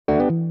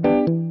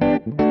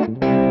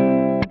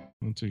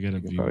to get a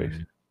view.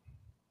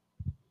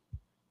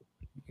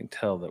 You can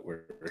tell that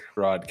we're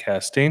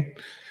broadcasting.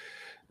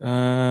 Just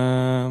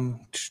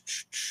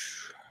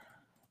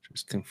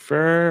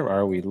confirm.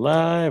 Are we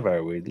live?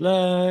 Are we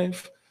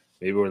live?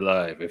 Maybe we're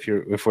live. If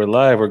we're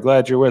live, we're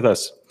glad you're with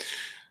us.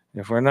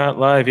 If we're not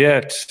live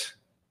yet,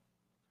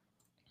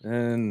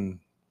 then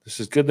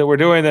this is good that we're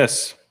doing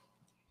this.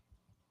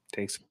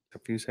 Takes a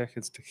few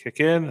seconds to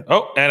kick in.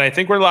 Oh, and I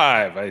think we're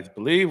live. I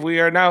believe we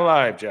are now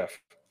live, Jeff.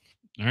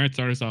 All right,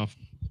 start us off.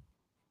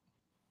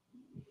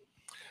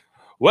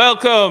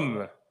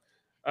 Welcome.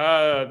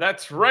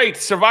 That's right.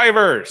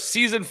 Survivor,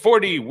 Season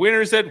 40,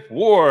 Winners at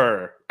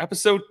War,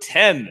 Episode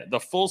 10. The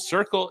full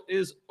circle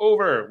is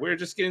over. We're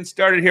just getting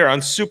started here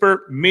on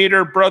Super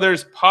Mater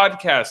Brothers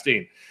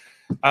Podcasting.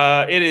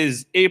 It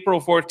is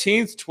April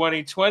 14th,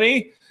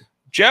 2020.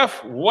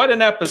 Jeff, what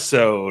an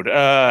episode.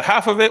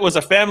 Half of it was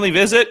a family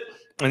visit,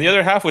 and the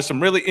other half was some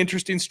really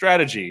interesting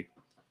strategy.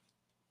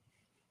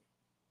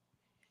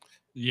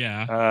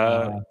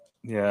 Yeah.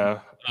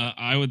 Yeah.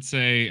 I would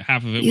say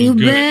half of it was You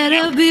good.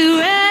 better be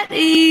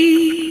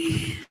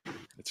ready.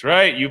 That's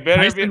right. You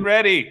better get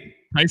ready.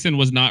 Tyson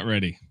was not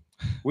ready.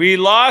 We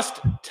lost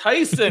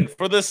Tyson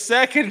for the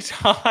second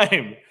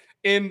time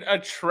in a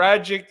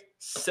tragic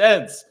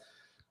sense.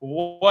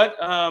 What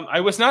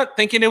I was not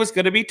thinking it was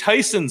going to be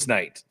Tyson's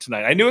night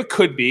tonight. I knew it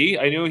could be.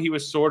 I knew he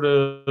was sort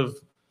of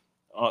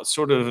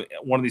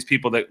one of these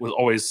people that was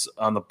always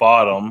on the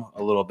bottom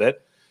a little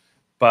bit.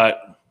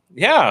 But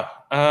yeah,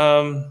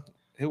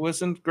 it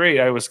wasn't great.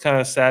 I was kind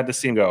of sad to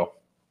see him go.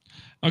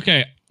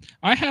 Okay,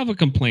 I have a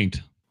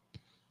complaint.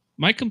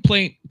 My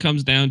complaint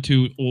comes down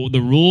to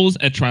the rules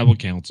at Tribal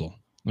Council.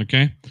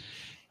 Okay?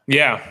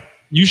 Yeah.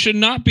 You should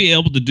not be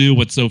able to do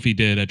what Sophie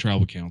did at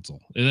Tribal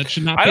Council. That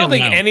should not be I don't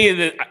think allowed. any of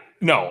the...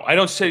 No, I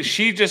don't say...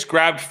 She just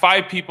grabbed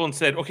 5 people and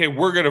said, okay,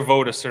 we're going to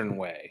vote a certain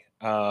way.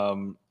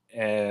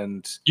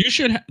 And you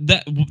should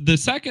the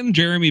second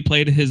Jeremy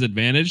played his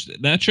advantage,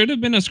 that should have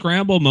been a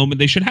scramble moment.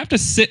 They should have to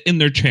sit in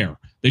their chair.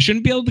 They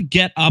shouldn't be able to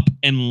get up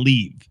and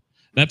leave.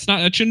 That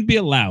shouldn't be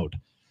allowed.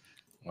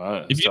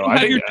 If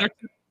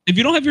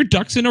you don't have your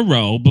ducks in a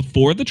row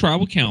before the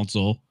Tribal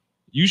Council,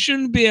 you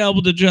shouldn't be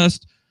able to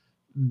just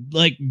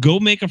go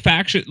make a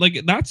faction.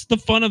 That's the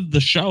fun of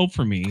the show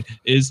for me,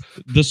 is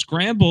the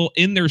scramble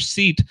in their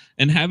seat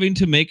and having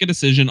to make a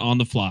decision on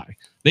the fly.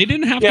 They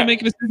didn't have to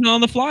make a decision on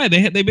the fly.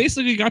 They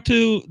basically got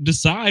to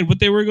decide what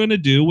they were going to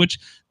do, which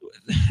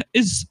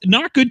is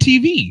not good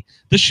TV.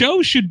 The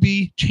show should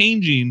be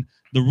changing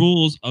the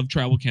rules of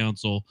Tribal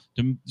Council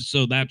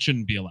so that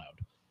shouldn't be allowed.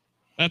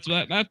 That's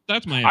my.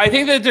 I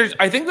think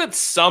that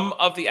some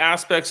of the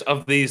aspects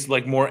of these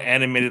more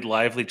animated,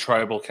 lively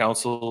Tribal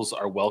Councils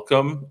are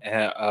welcome.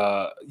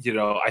 I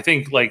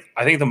think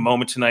the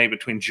moment tonight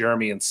between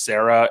Jeremy and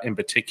Sarah in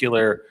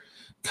particular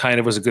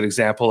kind of was a good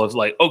example of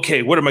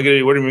okay, what am I going to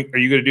do? What are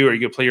you going to do? Are you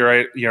going to play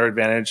your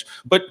advantage?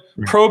 But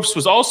Probst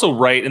was also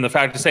right in the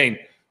fact of saying,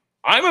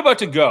 I'm about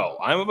to go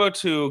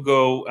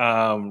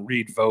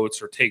read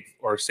votes or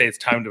say it's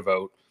time to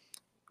vote.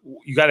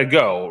 You got to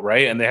go,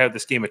 right? And they have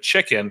this game of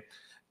chicken.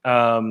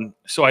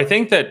 So I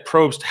think that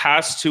Probst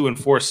has to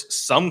enforce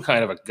some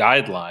kind of a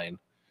guideline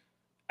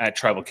at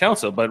Tribal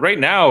Council. But right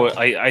now,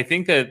 I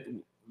think that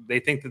they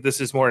think that this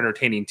is more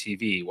entertaining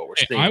TV, what we're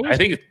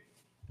seeing.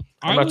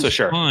 I'm not so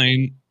sure.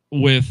 Fine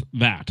with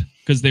that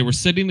because they were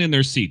sitting in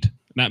their seat.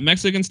 That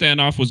Mexican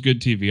standoff was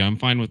good TV. I'm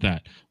fine with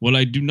that. What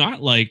I do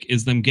not like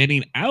is them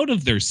getting out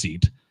of their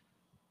seat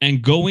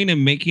and going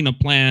and making a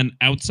plan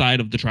outside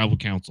of the Tribal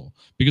Council,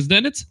 because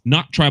then it's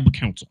not Tribal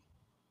Council.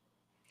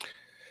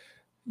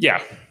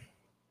 Yeah.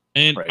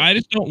 And right. I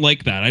just don't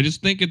like that. I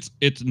just think it's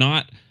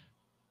not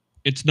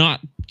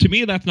to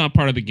me, that's not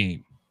part of the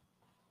game.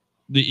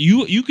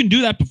 You can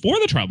do that before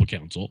the Tribal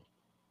Council.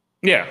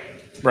 Yeah.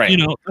 Right.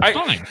 That's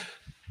fine.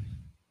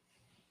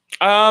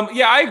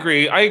 Yeah, I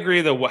agree. I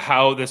agree that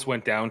how this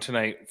went down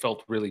tonight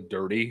felt really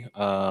dirty,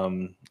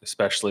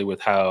 especially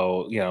with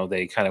how,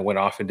 they kind of went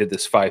off and did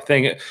this 5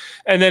 thing.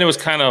 And then it was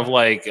kind of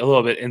like a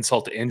little bit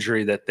insult to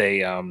injury that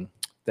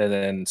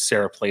then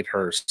Sarah played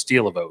her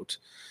steal a vote.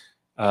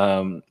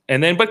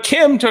 But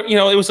Kim,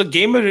 it was a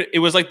game of, it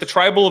was like the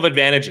tribal of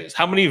advantages.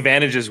 How many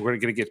advantages were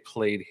going to get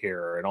played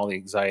here and all the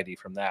anxiety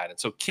from that. And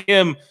so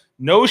Kim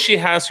knows she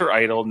has her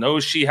idol,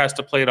 knows she has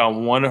to play it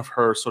on one of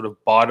her sort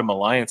of bottom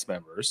alliance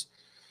members.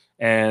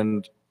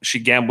 And she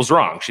gambles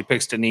wrong. She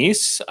picks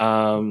Denise.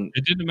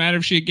 It didn't matter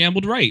if she had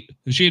gambled right.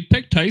 If she had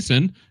picked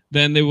Tyson,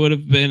 then it would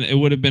have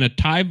been a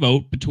tie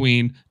vote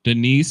between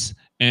Denise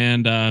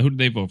and who did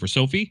they vote for?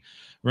 Sophie,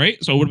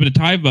 right? So it would have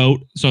been a tie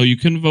vote. So you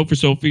couldn't vote for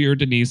Sophie or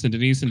Denise, and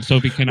Denise and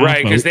Sophie cannot vote.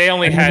 Right, because they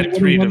only had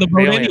 3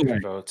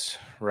 votes.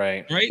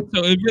 Right.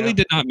 So it really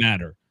did not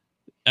matter.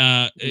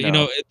 No.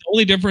 The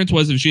only difference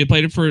was if she had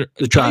played it for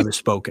the tribe has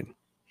spoken.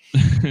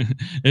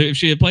 If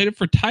she had played it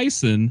for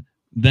Tyson,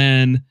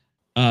 then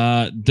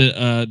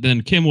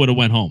Kim would have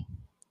went home.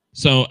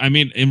 So, I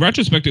mean, in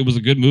retrospect, it was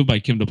a good move by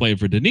Kim to play it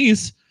for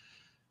Denise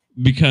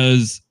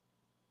because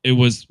it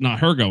was not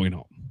her going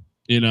home.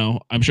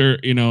 I'm sure,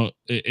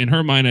 in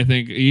her mind, I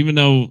think, even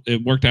though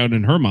it worked out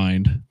in her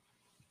mind,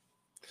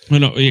 Oh,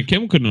 no, yeah,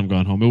 Kim couldn't have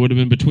gone home. It would have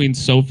been between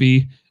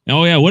Sophie.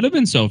 Oh yeah, it would have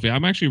been Sophie.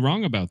 I'm actually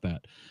wrong about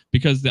that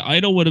because the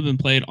idol would have been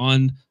played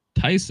on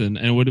Tyson,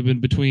 and it would have been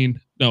between.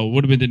 No, it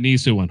would have been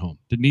Denise who went home.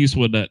 Denise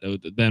would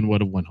then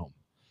would have went home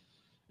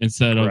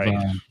instead of Right,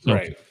 Sophie.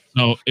 right.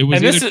 So it was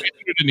And either this is- Tyson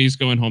or Denise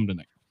going home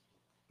tonight.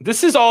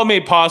 This is all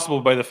made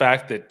possible by the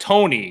fact that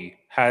Tony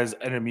has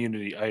an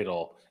immunity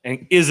idol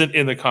and isn't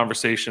in the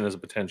conversation as a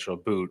potential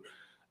boot.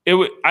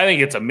 I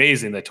think it's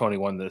amazing that Tony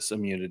won this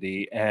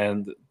immunity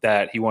and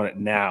that he won it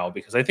now,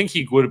 because I think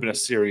he would have been a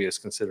serious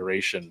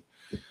consideration,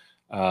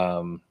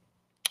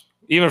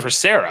 even for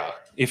Sarah,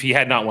 if he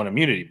had not won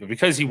immunity. But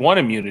because he won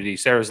immunity,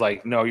 Sarah's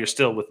like, no, you're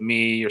still with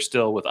me. You're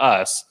still with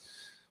us.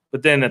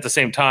 But then at the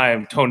same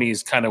time,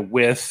 Tony's kind of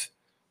with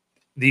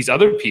these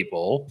other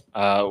people.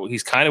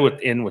 He's kind of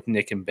with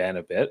Nick and Ben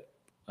a bit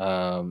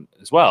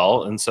as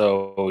well. And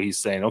so he's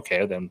saying,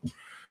 okay, then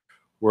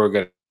we're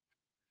going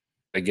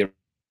to get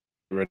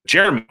rid of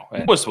Jeremy.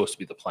 And it was supposed to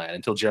be the plan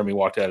until Jeremy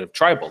walked out of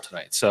Tribal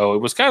tonight. So it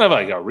was kind of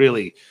like a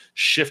really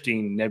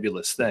shifting,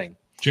 nebulous thing.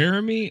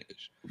 Jeremy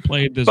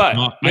played this.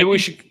 But maybe we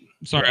should.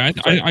 Sorry,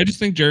 I just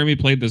think Jeremy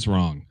played this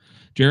wrong.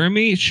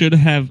 Jeremy should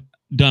have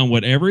done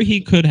whatever he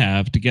could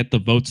have to get the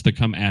votes to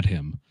come at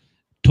him.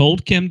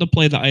 Told Kim to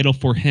play the idol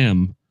for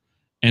him,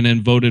 and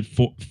then voted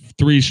for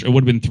 3. It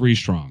would have been 3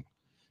 strong.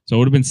 So it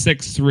would have been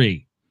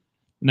 6-3.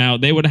 Now,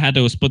 they would have had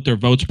to split their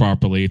votes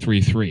properly,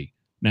 3-3.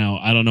 Now,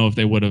 I don't know if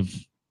they would have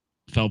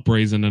felt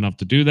brazen enough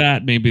to do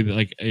that. Maybe,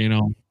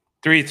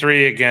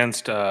 3-3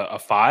 against a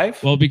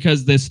 5? Well,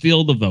 because they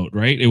steal the vote,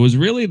 right? It was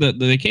really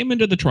they came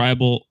into the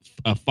Tribal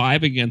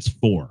 5 against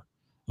 4,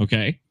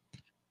 okay?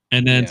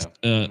 And then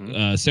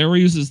Sarah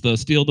uses the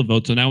steal the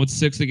vote, so now it's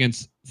 6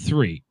 against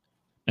 3.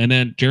 And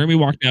then Jeremy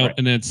walked out,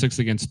 and then it's 6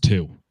 against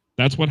 2.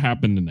 That's what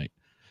happened tonight.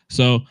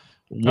 So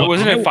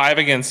wasn't it 5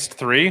 against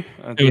 3?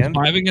 It was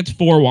 5 against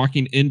 4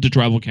 walking into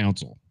Tribal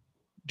Council.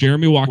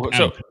 Jeremy walked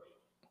out.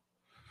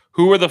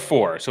 Who were the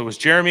 4? So it was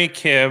Jeremy,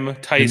 Kim,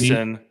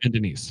 Tyson, and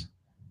Denise.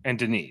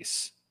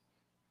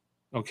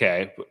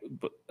 Okay,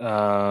 but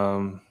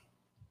then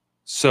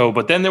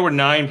there were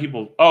 9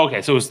 people. Oh,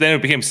 okay. So then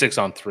it became 6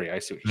 on 3. I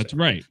see what you're saying. That's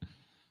right.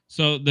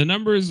 So the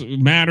numbers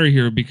matter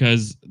here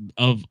because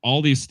of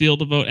all these steal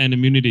the vote and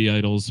immunity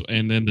idols,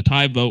 and then the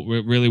tie vote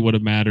really would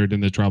have mattered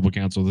in the Tribal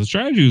Council. The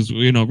strategy is,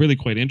 really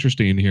quite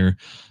interesting here.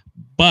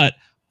 But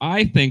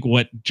I think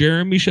what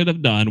Jeremy should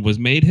have done was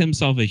made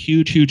himself a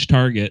huge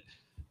target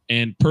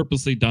and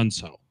purposely done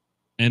so.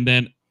 And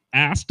then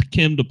asked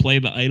Kim to play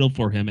the idol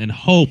for him and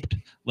hoped,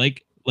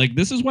 like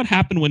this is what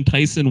happened when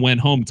Tyson went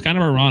home. It's kind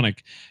of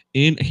ironic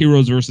in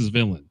Heroes versus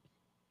Villain.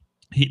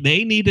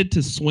 They needed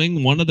to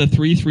swing one of the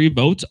 3-3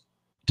 votes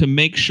to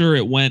make sure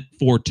it went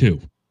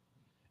 4-2.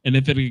 And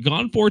if it had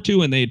gone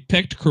 4-2 and they had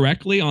picked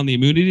correctly on the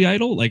immunity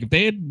idol, like if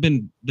they had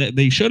been,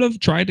 they should have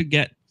tried to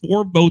get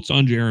 4 votes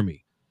on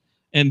Jeremy.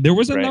 And there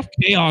was enough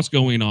chaos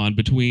going on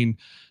between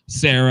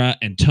Sarah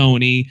and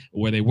Tony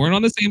where they weren't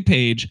on the same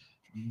page.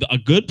 A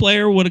good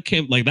player would have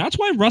came. Like that's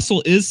why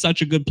Russell is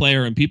such a good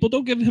player, and people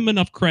don't give him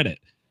enough credit.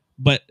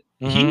 But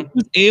he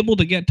was able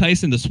to get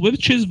Tyson to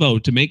switch his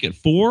vote to make it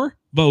 4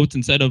 votes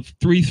instead of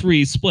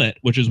 3-3 split,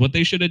 which is what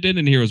they should have did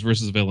in Heroes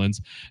versus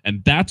Villains.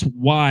 And that's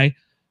why.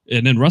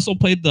 And then Russell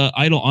played the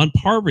idol on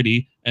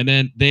Parvati, and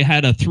then they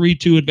had a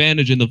 3-2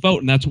 advantage in the vote,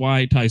 and that's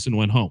why Tyson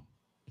went home.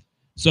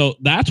 So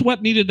that's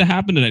what needed to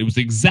happen tonight. It was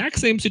the exact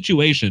same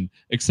situation,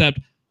 except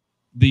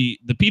the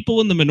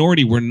people in the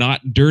minority were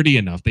not dirty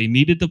enough. They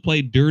needed to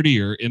play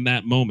dirtier in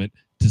that moment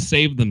to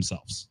save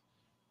themselves.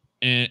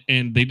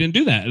 And they didn't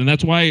do that. And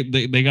that's why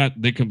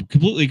they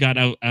completely got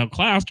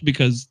outclassed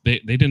because they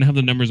didn't have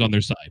the numbers on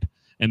their side.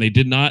 And they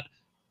did not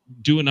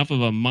do enough of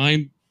a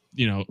mind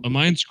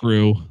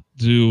screw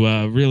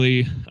to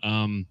really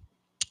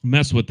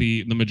mess with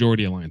the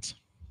majority alliance.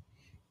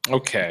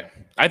 Okay.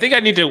 I think I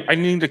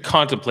need to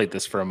contemplate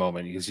this for a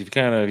moment because you've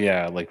kind of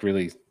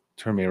really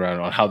turned me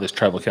around on how this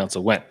Tribal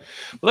Council went.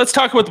 But let's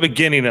talk about the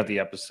beginning of the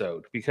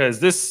episode,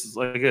 because this,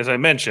 as I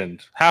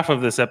mentioned, half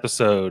of this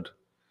episode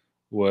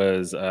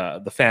was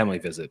the family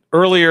visit.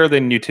 Earlier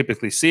than you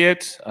typically see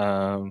it.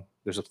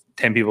 There's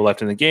 10 people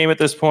left in the game at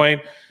this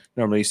point.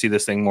 Normally you see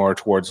this thing more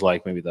towards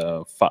like maybe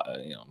the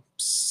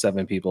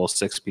 7 people,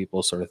 6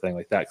 people sort of thing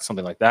like that,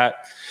 something like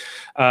that.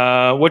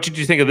 What did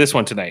you think of this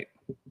one tonight?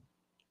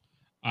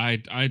 I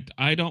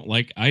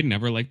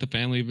never liked the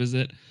family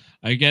visit.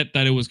 I get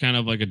that it was kind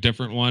of like a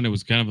different one. It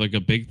was kind of like a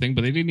big thing,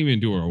 but they didn't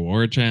even do a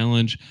reward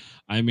challenge.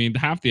 I mean,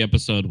 half the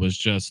episode was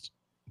just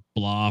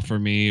blah for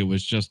me. It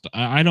was just,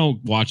 I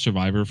don't watch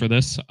Survivor for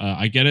this.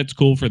 I get it's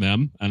cool for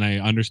them, and I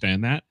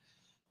understand that,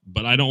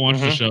 but I don't watch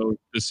the show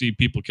to see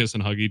people kiss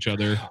and hug each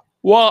other.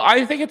 Well,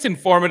 I think it's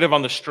informative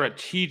on the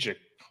strategic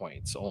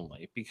points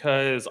only,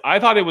 because I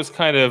thought it was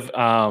kind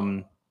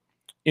of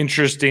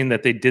interesting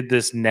that they did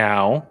this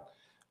now.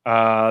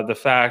 The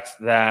fact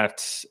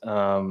that,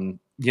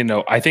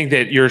 I think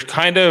that you're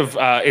kind of,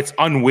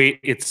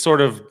 it's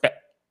sort of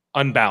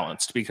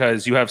unbalanced,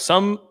 because you have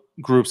some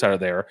groups out of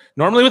there.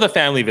 Normally with a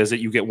family visit,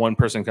 you get one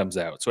person comes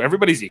out. So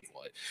everybody's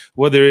equal.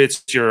 Whether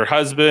it's your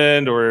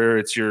husband or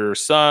it's your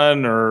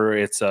son or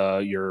it's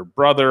your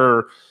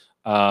brother,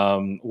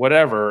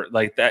 whatever,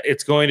 like that,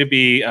 it's going to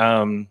be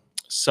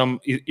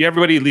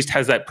everybody at least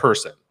has that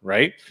person,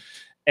 right?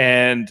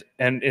 And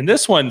in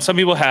this one, some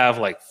people have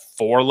like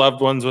 4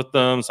 loved ones with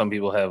them. Some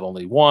people have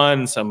only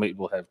 1. Some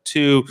people have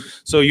 2.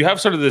 So you have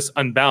sort of this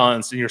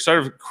unbalance, and you're sort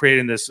of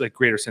creating this like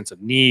greater sense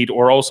of need,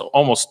 or also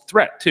almost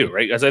threat too,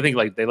 right? Because I think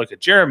like they look at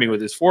Jeremy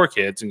with his 4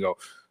 kids and go,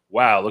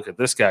 "Wow, look at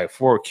this guy,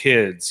 4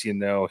 kids. You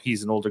know,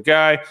 he's an older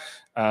guy.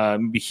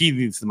 Maybe he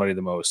needs the money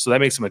the most." So that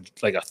makes him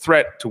a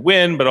threat to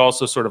win, but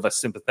also sort of a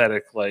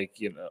sympathetic, like,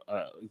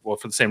 well,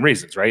 for the same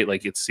reasons, right?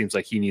 Like it seems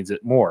like he needs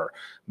it more,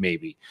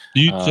 maybe.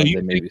 So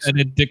you think that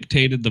it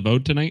dictated the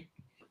vote tonight?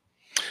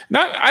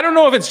 I don't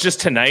know if it's just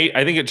tonight.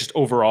 I think it just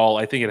overall,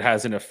 I think it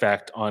has an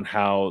effect on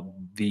how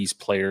these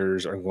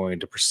players are going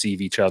to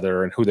perceive each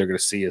other and who they're going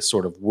to see as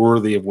sort of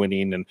worthy of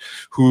winning, and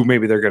who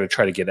maybe they're going to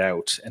try to get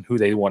out, and who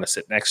they want to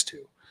sit next to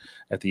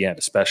at the end,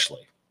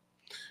 especially.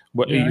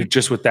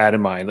 Just with that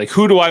in mind, like,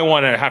 who do I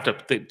want to have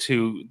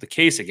to the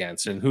case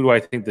against, and who do I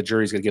think the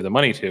jury's going to give the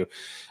money to?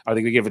 Are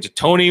they going to give it to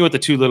Tony with the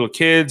 2 little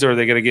kids, or are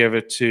they going to give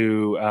it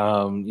to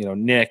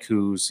Nick,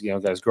 who's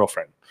got his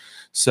girlfriend?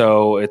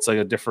 So it's like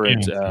a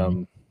different,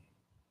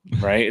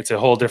 right? It's a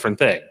whole different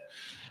thing.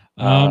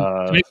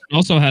 Jason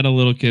also had a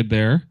little kid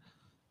there.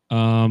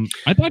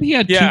 I thought he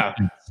had 2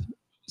 kids.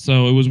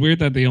 So it was weird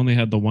that they only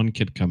had the 1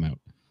 kid come out,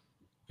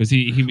 because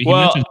he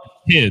mentioned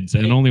kids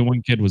and only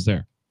 1 kid was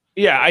there.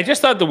 Yeah, I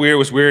just thought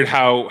was weird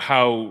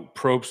how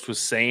Probst was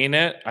saying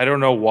it. I don't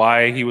know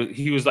why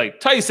he was like,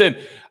 "Tyson,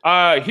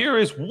 here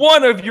is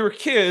one of your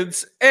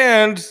kids,"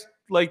 and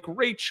like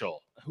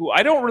Rachel, who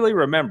I don't really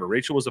remember.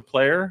 Rachel was a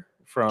player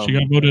from. She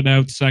got voted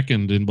out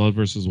second in Blood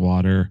versus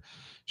Water.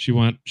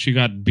 She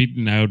got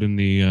beaten out in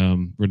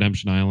the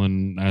Redemption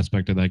Island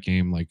aspect of that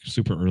game, like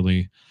super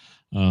early.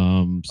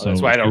 So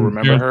that's why I don't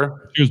remember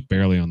her. She was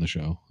barely on the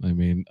show. I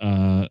mean,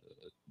 okay.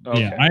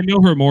 Yeah, I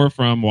know her more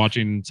from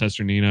watching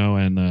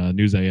Sesternino and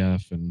News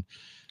AF, and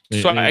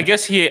I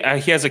guess he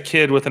has a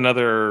kid with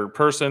another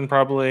person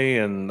probably,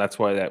 and that's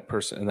why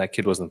that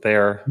kid wasn't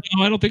there.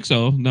 No, I don't think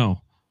so.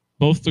 No,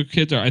 both the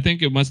kids are. I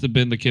think it must have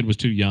been the kid was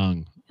too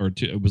young,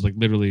 it was like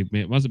literally.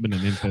 It must have been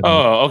an infant.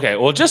 Oh, okay.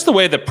 Well, just the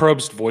way the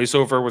Probst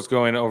voiceover was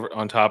going over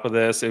on top of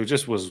this, it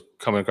just was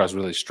coming across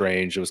really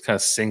strange. It was kind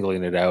of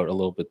singling it out a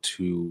little bit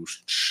too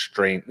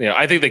strange.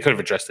 I think they could have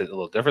addressed it a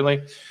little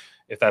differently,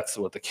 if that's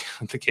what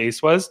the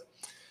case was.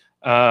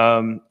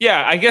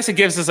 I guess it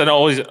gives us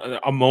always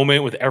a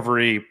moment with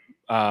every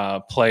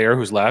player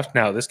who's left.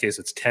 Now, in this case,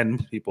 it's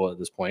 10 people at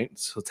this point,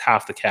 so it's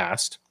half the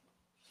cast.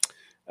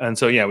 And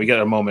so, we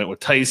got a moment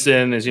with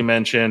Tyson, as you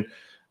mentioned.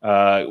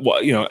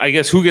 I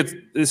guess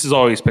this is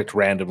always picked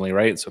randomly,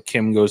 right? So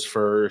Kim goes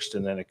first,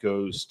 and then it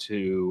goes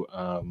to,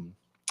 and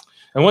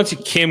once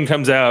Kim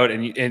comes out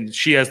and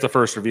she has the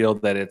first reveal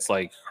that it's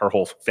like her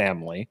whole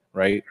family,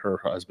 right?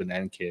 Her husband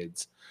and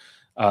kids.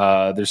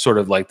 There's sort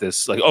of like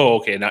this, like, oh,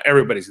 okay, now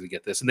everybody's gonna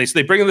get this, and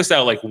they bring this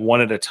out like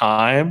one at a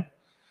time,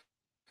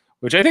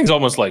 which I think is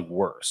almost like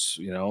worse.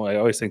 I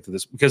always think that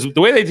this, because the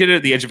way they did it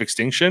at the Edge of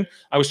Extinction,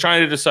 I was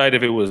trying to decide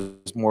if it was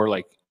more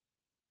like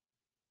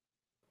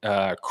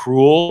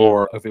cruel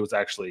or if it was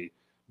actually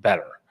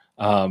better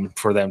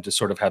for them to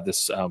sort of have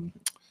this.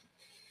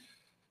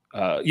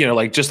 Remember,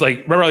 like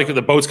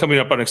the boats coming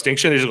up on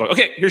extinction, they just go,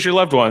 okay, here's your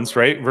loved ones,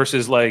 right?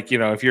 Versus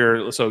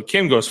so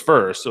Kim goes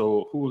first,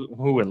 so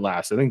who went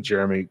last? I think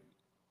Jeremy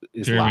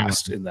is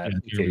last in that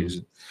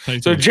occasion.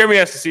 So Jeremy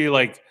has to see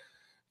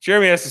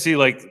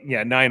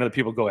 9 other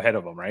people go ahead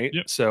of him, right?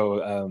 Yep.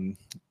 So and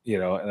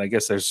I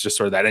guess there's just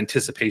sort of that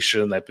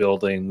anticipation, that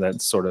building,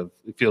 that sort of,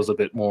 it feels a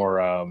bit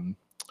more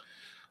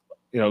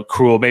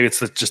cruel. Maybe it's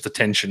just the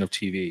tension of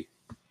TV.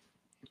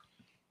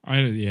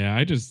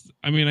 I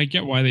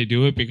get why they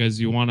do it,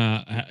 because you want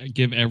to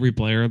give every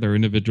player their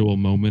individual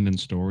moment and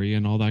story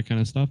and all that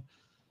kind of stuff.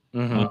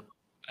 Mm-hmm.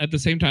 At the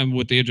same time,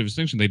 with the Age of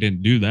Extinction, they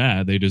didn't do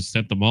that. They just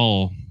sent them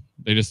all.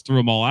 They just threw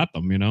them all at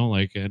them, and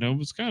it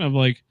was kind of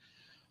like,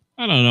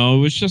 I don't know.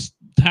 It was just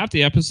half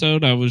the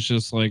episode. I was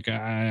just like,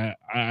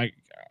 I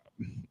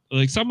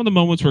like, some of the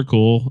moments were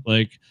cool,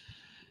 but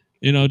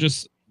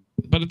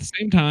at the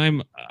same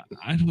time,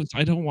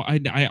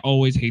 I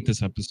always hate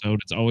this episode.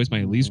 It's always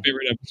my least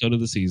favorite episode of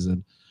the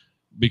season,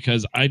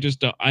 because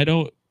it's not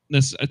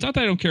that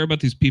I don't care about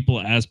these people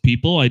as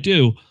people. I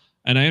do,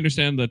 and I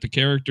understand that the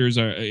characters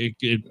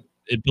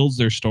it builds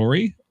their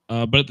story,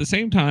 but at the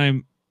same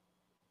time,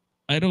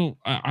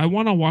 I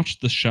want to watch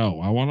the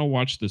show. I want to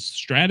watch the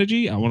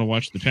strategy. I want to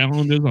watch the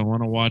challenges. I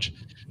want to watch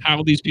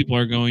how these people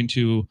are going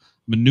to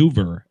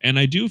maneuver, and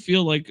I do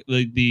feel like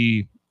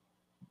the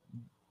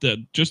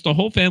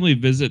whole family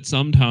visit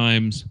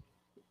sometimes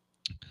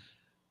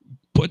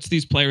puts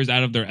these players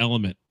out of their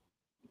element,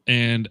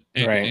 and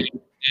I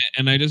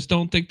just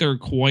don't think they're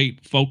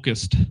quite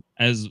focused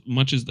as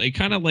much as they it's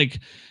kind of like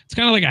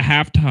a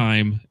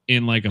halftime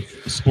in like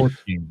a sports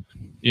game,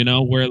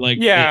 where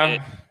like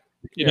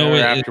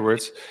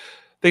afterwards.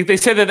 They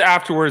said that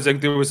afterwards, like,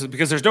 there was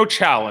because there's no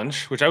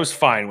challenge, which I was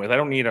fine with. I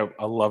don't need a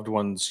loved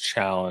one's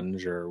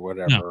challenge or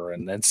whatever. No.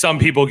 And then some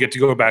people get to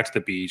go back to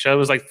the beach. I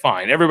was like,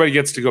 fine, everybody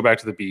gets to go back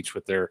to the beach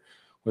with their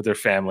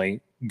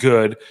family.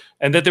 Good.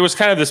 And that there was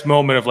kind of this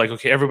moment of like,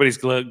 okay, everybody's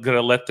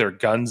gonna let their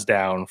guns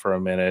down for a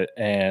minute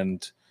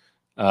and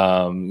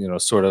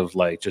sort of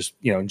like just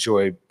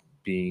enjoy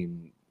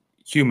being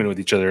human with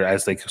each other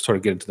as they sort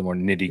of get into the more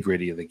nitty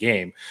gritty of the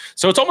game.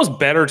 So it's almost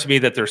better to me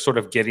that they're sort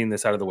of getting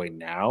this out of the way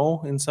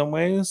now in some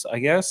ways, I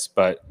guess.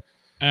 But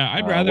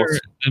I'd rather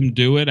them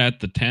do it at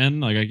the 10.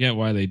 Like, I get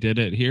why they did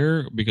it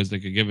here because they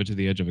could give it to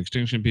the Edge of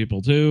Extinction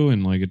people too,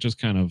 and like it just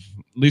kind of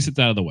at least it's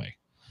out of the way.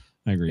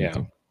 I agree.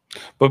 Yeah.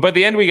 But by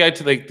the end, we got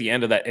to like the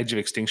end of that Edge of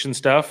Extinction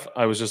stuff.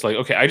 I was just like,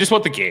 okay, I just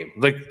want the game.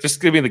 Like, just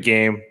give me the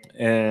game,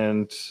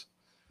 and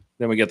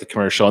then we get the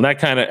commercial, and that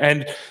kind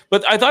of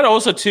but I thought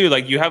also too,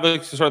 like you have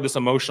like sort of this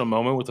emotional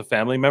moment with the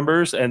family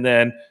members, and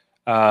then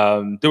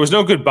there was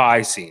no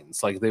goodbye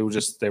scenes. Like they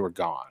were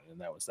gone,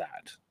 and that was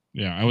that.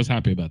 Yeah, I was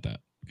happy about that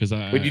because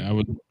I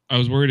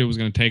was worried it was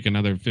going to take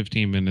another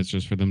 15 minutes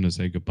just for them to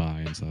say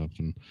goodbye and stuff.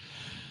 And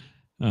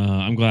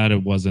I'm glad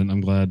it wasn't. I'm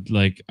glad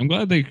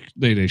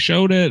they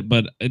showed it,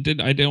 but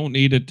I don't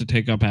need it to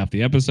take up half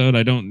the episode.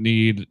 I don't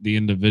need the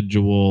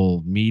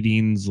individual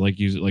meetings like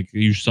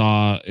you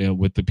saw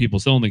with the people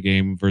still in the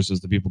game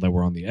versus the people that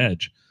were on the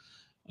edge.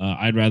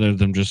 I'd rather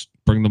them just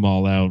bring them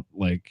all out,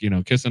 like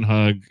kiss and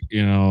hug,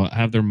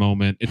 have their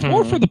moment. It's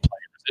more for the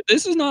players.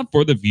 This is not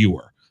for the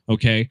viewer.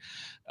 Okay.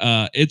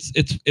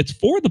 It's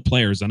for the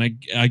players, and I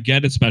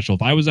get it's special.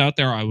 If I was out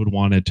there, I would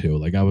want it too.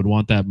 Like I would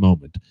want that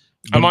moment.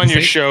 But I'm on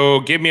your show.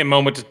 Give me a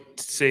moment to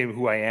say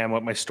who I am,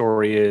 what my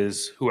story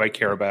is, who I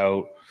care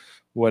about,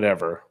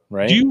 whatever.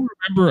 Right? Do you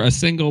remember a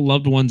single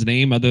loved one's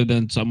name other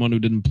than someone who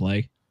didn't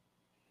play?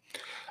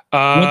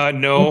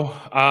 No.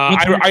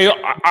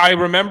 I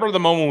remember the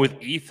moment with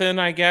Ethan,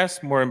 I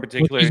guess, more in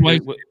particular.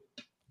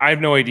 I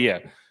have no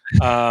idea.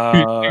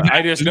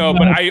 I just know,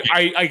 but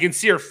I can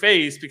see her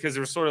face because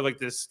there was sort of like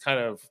this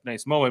kind of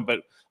nice moment, but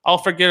I'll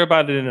forget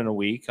about it in a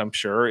week. I'm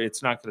sure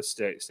it's not going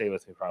to stay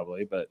with me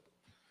probably, but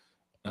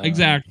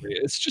exactly.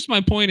 It's just my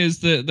point is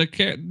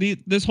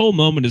this whole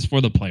moment is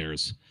for the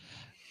players,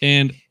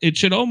 and it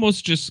should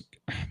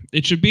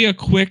be a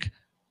quick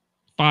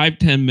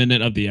 5-10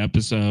 minute of the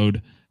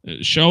episode.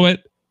 Show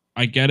it.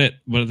 I get it,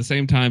 but at the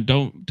same time,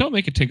 don't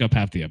make it take up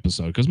half the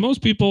episode because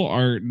most people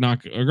are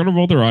going to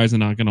roll their eyes and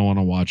not going to want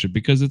to watch it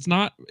because it's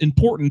not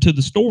important to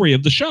the story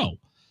of the show.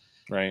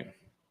 Right.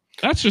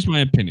 That's just my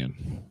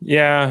opinion.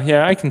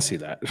 Yeah, I can see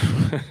that.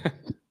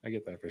 I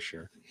get that for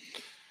sure.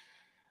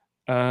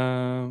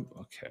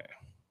 Okay.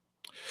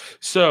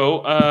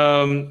 So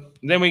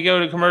then we go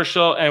to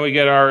commercial and we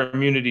get our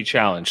immunity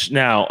challenge.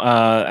 Now,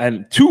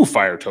 and 2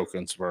 fire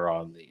tokens were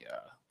on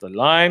the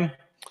line.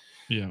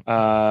 Yeah. We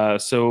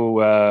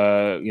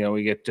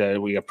get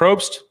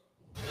Probst.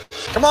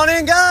 Come on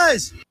in,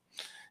 guys. He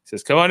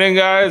says, "Come on in,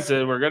 guys.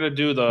 We're gonna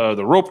do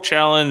the rope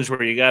challenge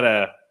where you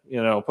gotta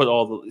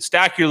put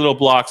stack your little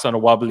blocks on a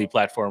wobbly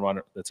platform on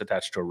it that's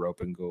attached to a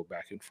rope and go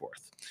back and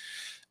forth."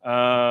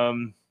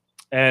 And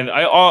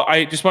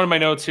I just one of my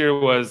notes here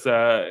was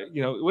wouldn't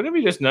it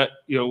be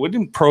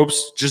wouldn't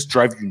Probst just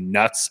drive you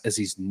nuts as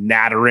he's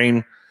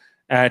nattering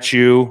at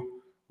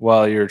you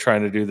while you're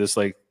trying to do this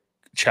like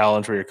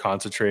challenge where you're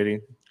concentrating?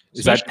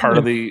 Is that part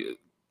of the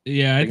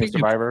I think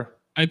Survivor?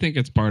 I think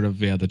it's part of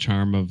the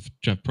charm of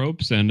Jeff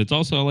Probst, and it's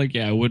also like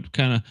it would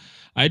kind of.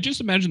 I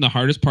just imagine the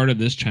hardest part of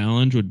this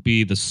challenge would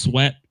be the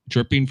sweat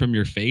dripping from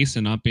your face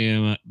and not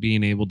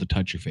being able to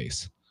touch your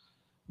face.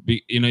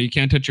 You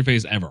can't touch your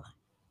face ever.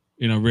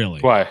 Really.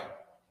 Why?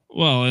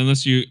 Well,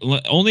 unless you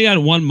only at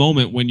one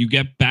moment when you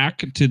get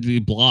back to the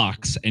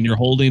blocks and you're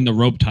holding the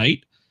rope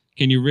tight,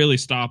 can you really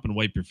stop and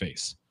wipe your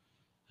face?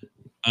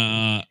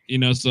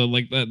 So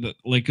like that,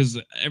 like, cause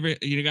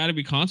you got to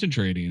be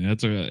concentrating.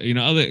 That's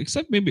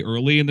except maybe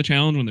early in the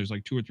challenge when there's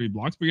like 2 or 3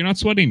 blocks, but you're not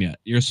sweating yet.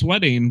 You're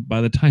sweating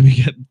by the time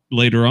you get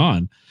later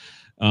on,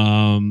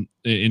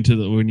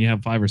 when you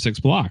have 5 or 6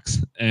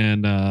 blocks.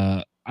 And,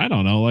 I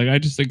don't know. Like, I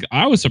just think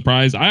I was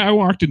surprised. I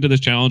walked into this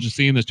challenge and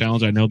seeing this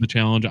challenge. I know the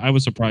challenge. I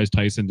was surprised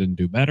Tyson didn't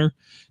do better.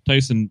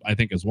 Tyson, I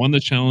think, has won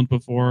this challenge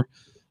before.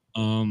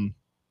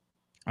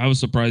 I was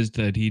surprised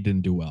that he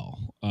didn't do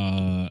well,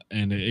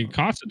 and it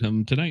costed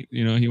him tonight.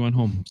 He went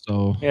home.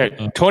 So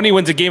Tony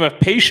wins a game of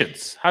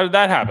patience. How did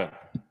that happen?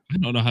 I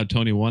don't know how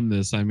Tony won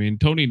this. I mean,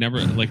 Tony never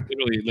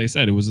literally. They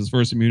said it was his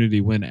first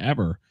immunity win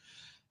ever,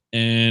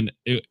 and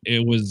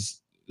it was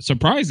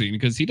surprising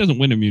because he doesn't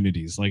win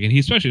immunities. And he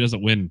especially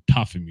doesn't win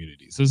tough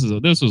immunities.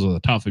 This was a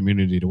tough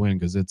immunity to win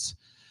because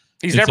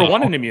he's never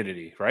won an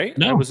immunity, right?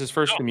 No, that was his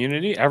first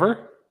immunity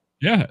ever.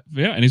 Yeah,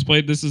 and he's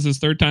played. This is his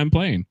 3rd time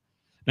playing.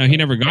 Now, he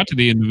never got to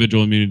the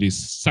individual immunities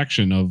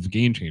section of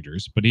Game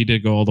Changers, but he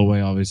did go all the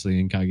way, obviously,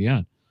 in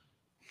Cagayan.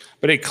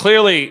 But it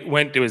clearly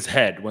went to his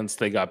head once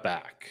they got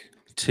back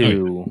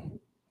to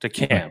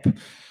camp.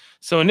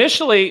 So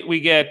initially, we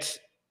get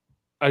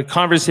a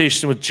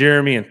conversation with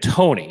Jeremy and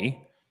Tony.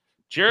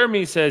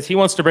 Jeremy says he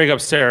wants to break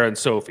up Sarah and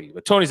Sophie,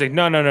 but Tony's like,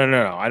 no,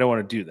 I don't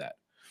want to do that.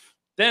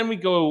 Then we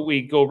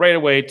go right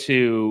away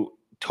to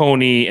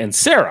Tony and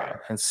Sarah.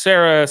 And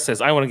Sarah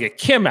says, I want to get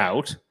Kim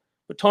out,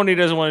 but Tony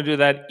doesn't want to do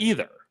that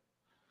either.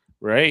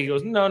 Right? He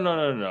goes,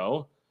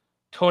 no.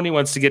 Tony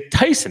wants to get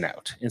Tyson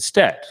out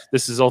instead.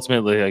 This is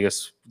ultimately, I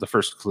guess, the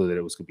first clue that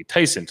it was going to be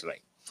Tyson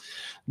tonight.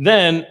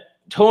 Then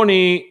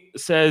Tony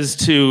says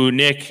to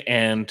Nick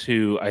and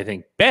to, I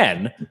think,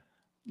 Ben,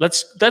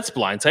 let's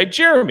blindside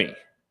Jeremy.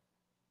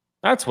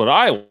 That's what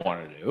I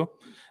want to do.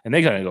 And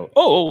they kind of go,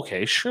 oh,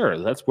 okay, sure.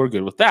 We're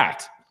good with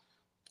that.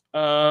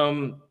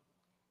 But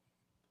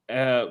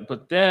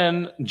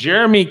then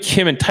Jeremy,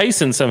 Kim, and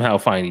Tyson somehow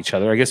find each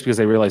other, I guess because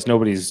they realize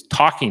nobody's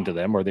talking to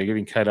them or they're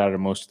getting cut out of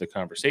most of the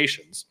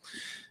conversations.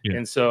 Yeah.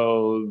 And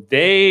so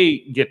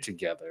they get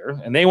together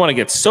and they want to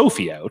get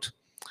Sophie out.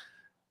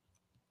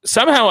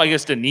 Somehow, I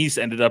guess Denise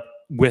ended up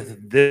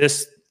with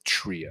this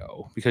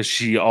trio because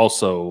she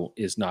also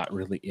is not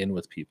really in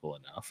with people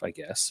enough, I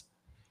guess.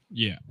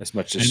 Yeah. As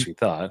much as she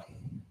thought.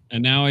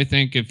 And now I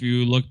think if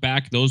you look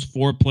back, those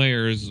 4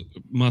 players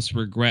must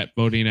regret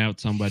voting out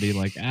somebody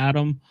like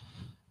Adam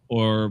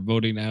or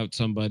voting out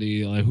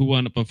somebody like who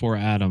won it before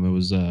Adam? It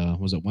was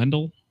it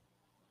Wendell?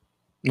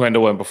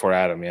 Wendell went before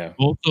Adam, yeah.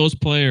 Both those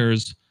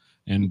players,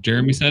 and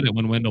Jeremy said it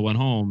when Wendell went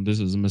home, this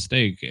is a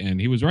mistake,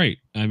 and he was right.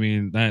 I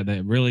mean,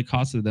 that really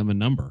costed them a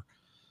number.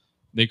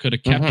 They could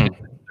have kept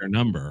their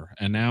number,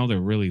 and now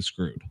they're really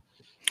screwed.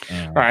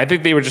 I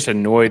think they were just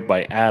annoyed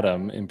by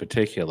Adam in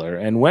particular.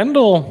 And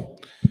Wendell,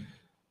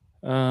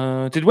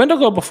 did Wendell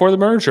go before the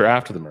merge or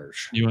after the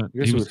merge? He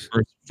was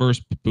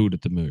first boot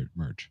at the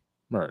merge.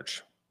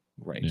 Merge,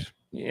 right.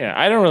 Yeah,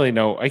 I don't really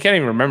know. I can't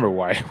even remember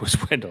why it was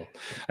Wendell.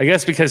 I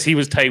guess because he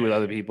was tight with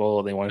other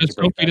people. They wanted to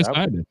break Sophie that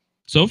decided. up.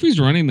 Sophie's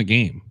running the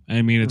game.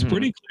 I mean, it's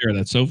pretty clear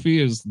that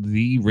Sophie is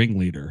the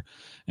ringleader.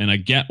 And I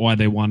get why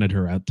they wanted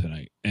her out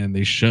tonight. And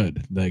they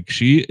should. Like,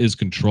 she is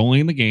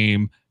controlling the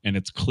game, and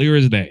it's clear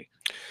as day.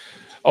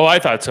 Oh, I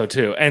thought so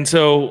too. And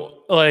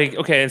so, like,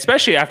 okay,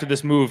 especially after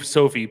this move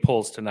Sophie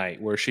pulls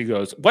tonight, where she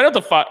goes, why don't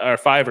the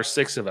 5 or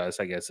 6 of us,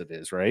 I guess it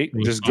is, right?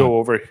 Just go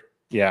over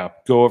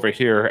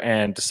here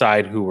and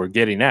decide who we're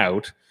getting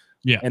out.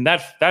 Yeah. And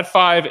that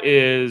 5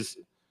 is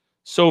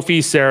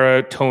Sophie,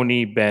 Sarah,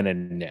 Tony, Ben,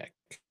 and Nick.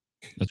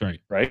 That's right.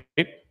 Right?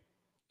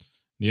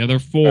 The other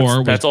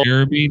 4 that's was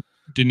Jeremy,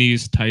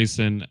 Denise,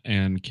 Tyson,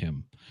 and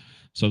Kim.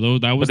 So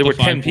that was there were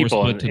 10 5-4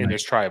 people split in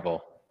this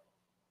tribal.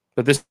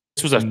 But this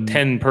was a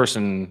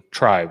 10-person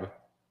tribe.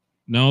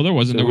 No, there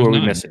wasn't. So there was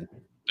 9. Missing?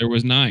 There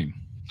was 9.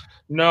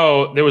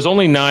 No, there was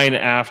only 9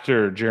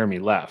 after Jeremy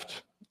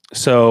left.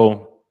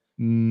 So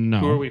no,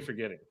 who are we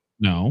forgetting?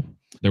 No,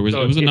 there was.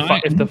 So it was a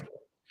 9.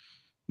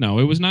 No,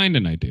 it was 9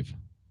 tonight, Dave.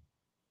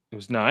 It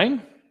was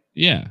 9.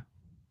 Yeah.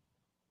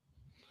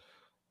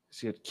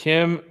 So you had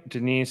Kim,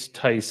 Denise,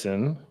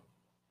 Tyson.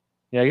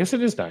 Yeah, I guess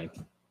it is 9.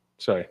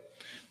 Sorry,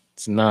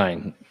 it's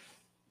 9.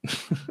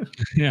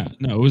 Yeah,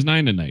 no, it was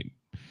 9 tonight.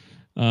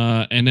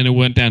 And then it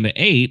went down to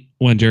 8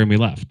 when Jeremy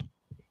left.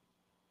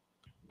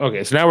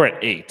 Okay, so now we're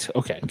at 8.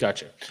 Okay,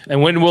 gotcha.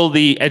 And when will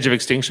the Edge of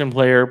Extinction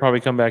player probably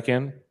come back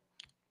in?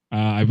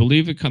 I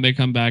believe they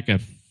come back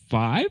at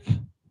 5.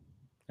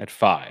 At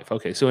 5.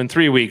 Okay, so in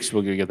 3 weeks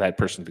we're gonna get that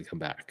person to come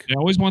back. I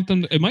always want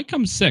them. It might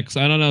come 6.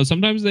 I don't know.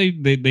 Sometimes they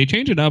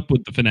change it up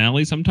with the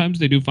finale. Sometimes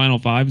they do final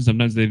 5, and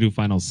sometimes they do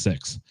final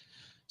 6.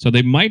 So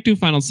they might do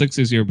final 6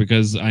 this year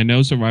because I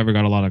know Survivor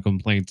got a lot of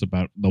complaints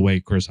about the way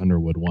Chris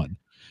Underwood won.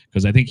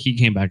 Because I think he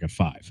came back at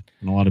 5,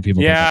 and a lot of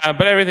people. Yeah,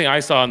 but everything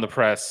I saw in the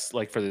press,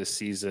 like for this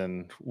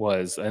season,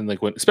 was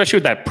especially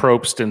with that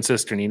Probst and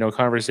Cisternino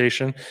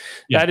conversation,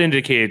 that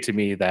indicated to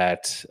me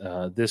that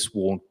this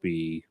won't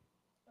be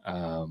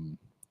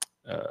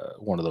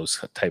one of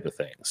those type of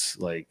things.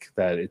 Like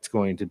that, it's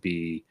going to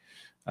be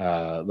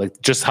like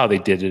just how they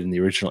did it in the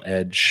original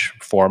Edge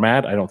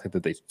format. I don't think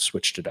that they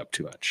switched it up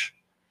too much.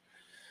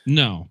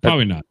 No,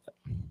 probably not.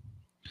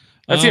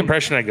 That's the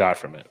impression I got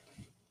from it.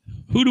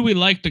 Who do we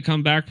like to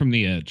come back from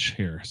the Edge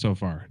here so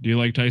far? Do you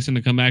like Tyson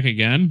to come back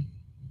again?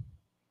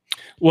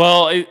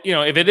 Well,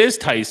 if it is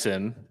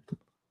Tyson,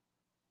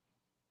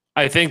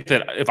 I think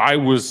that if I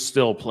was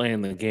still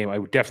playing the game, I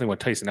would definitely want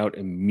Tyson out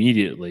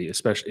immediately,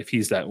 especially if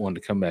he's that one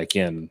to come back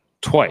in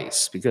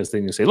twice, because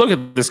then you say, look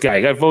at this guy.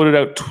 He got voted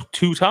out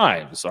 2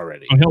 times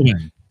already. Oh, he'll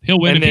win. He'll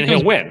win. And then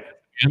he'll win.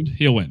 And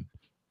he'll win.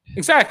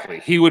 Exactly.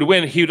 He would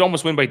win. He would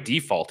almost win by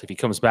default if he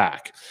comes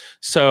back.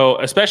 So,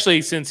 especially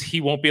since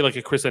he won't be like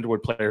a Chris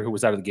Underwood player who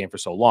was out of the game for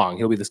so long.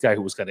 He'll be this guy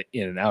who was kind of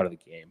in and out of the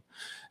game.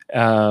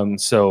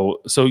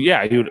 So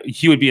yeah,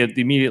 he would be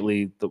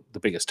immediately the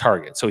biggest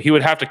target. So he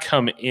would have to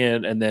come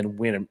in and then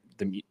win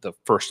the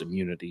first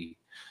immunity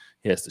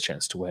he has the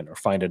chance to win, or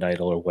find an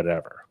idol or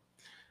whatever.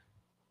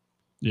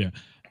 Yeah.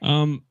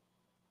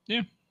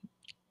 Yeah.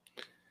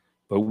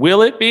 But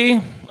will it be?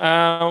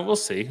 We'll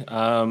see.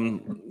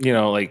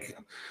 Like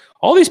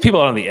all these people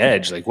on the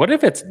Edge, like what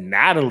if it's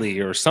Natalie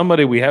or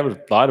somebody we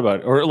haven't thought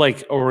about,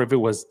 or if it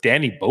was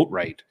Danny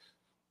Boatwright?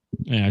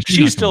 Yeah,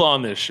 she's still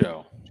on this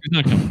show. She's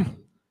not coming.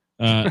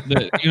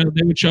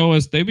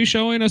 They'd be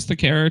showing us the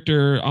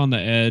character on the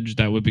edge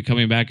that would be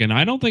coming back, and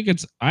I think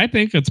it's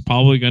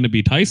probably going to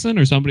be Tyson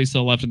or somebody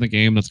still left in the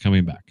game that's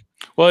coming back.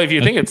 Well, if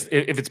you think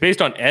if it's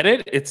based on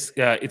edit, it's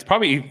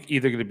probably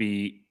either going to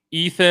be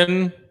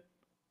Ethan,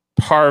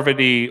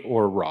 Parvati,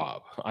 or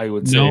Rob. I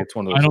would say it's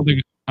one of those.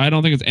 I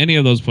don't think it's any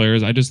of those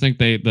players. I just think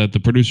that the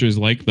producers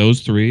like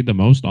those three the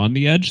most on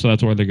the edge, so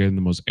that's why they're getting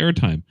the most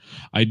airtime.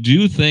 I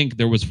do think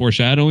there was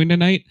foreshadowing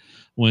tonight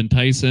when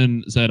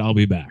Tyson said, "I'll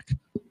be back."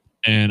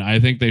 And I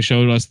think they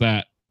showed us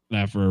that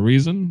for a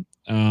reason.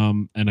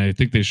 And I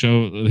think they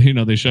showed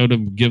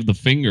him give the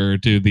finger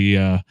to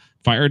the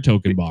fire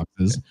token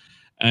boxes.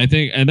 And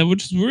that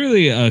which is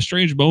really a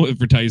strange moment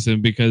for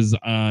Tyson because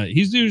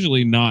he's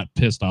usually not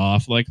pissed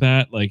off like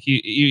that. Like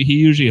he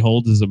usually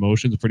holds his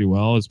emotions pretty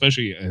well,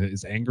 especially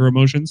his anger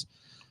emotions.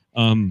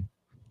 And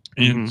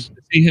to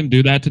see him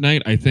do that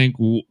tonight, I think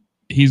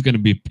he's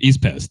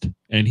pissed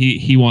and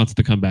he wants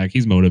to come back.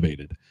 He's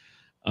motivated.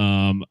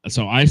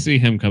 So I see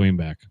him coming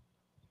back.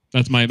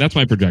 That's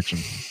my projection.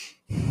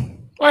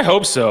 I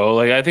hope so.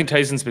 Like I think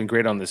Tyson's been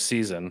great on this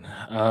season.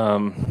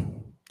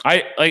 I'm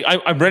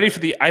ready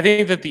for I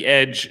think that the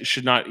edge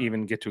should not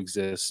even get to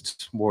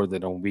exist more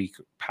than a week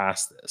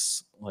past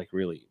this. Like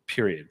really,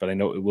 period. But I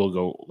know it will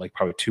go like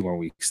probably 2 more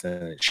weeks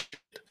than it should.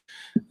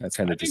 That's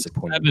kind of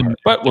disappointing.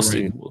 But we'll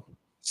see.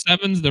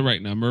 7's the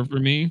right number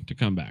for me to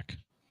come back.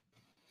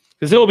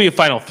 Because it will be a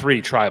final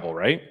 3 tribal,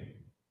 right?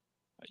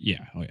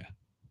 Yeah. Oh yeah.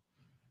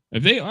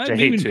 If they,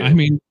 I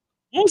mean,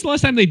 when was the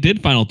last time they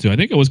did Final 2? I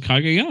think it was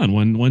Cagayan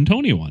when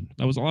Tony won.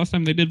 That was the last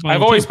time they did Final 2.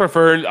 I've always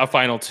preferred a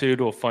Final 2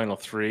 to a Final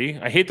 3.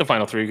 I hate the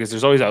Final 3 because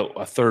there's always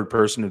a third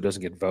person who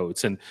doesn't get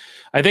votes. And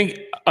I think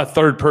a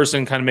third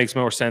person kind of makes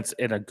more sense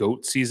in a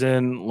GOAT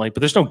season. But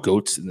there's no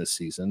GOATs in this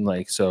season.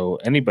 So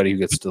anybody who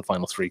gets to the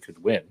Final 3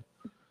 could win.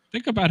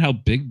 Think about how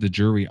big the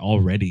jury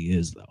already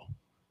is, though.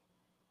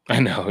 I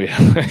know, yeah.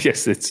 I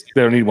guess they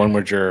don't need one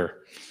more juror.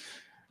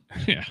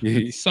 Yeah.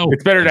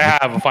 It's better to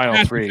have a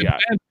Final 3. Yeah.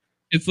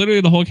 It's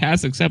literally the whole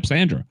cast except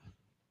Sandra.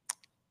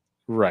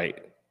 Right.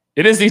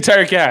 It is the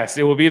entire cast.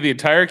 It will be the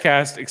entire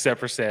cast except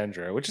for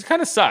Sandra, which is kind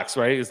of sucks,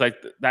 right? It's like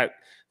that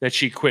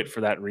she quit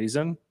for that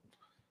reason.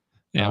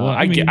 Yeah,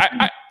 well,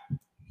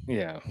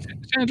 yeah.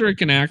 Sandra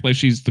can act like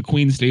she's the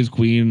queen stays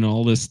queen and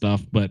all this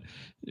stuff, but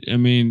I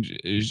mean,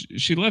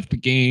 she left the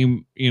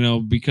game,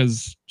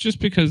 because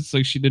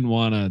like she didn't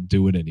want to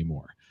do it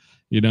anymore.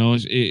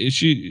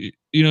 She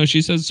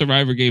says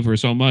Survivor gave her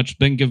so much,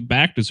 then give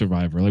back to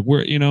Survivor. Like,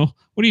 what are you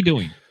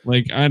doing?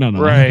 Like, I don't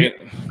know. Right.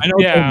 I know,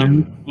 yeah.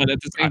 But at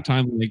the same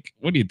time, like,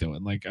 what are you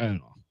doing? Like, I don't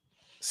know.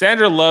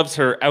 Sandra loves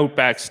her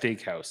Outback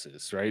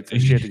steakhouses, right? So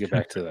she had to get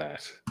back to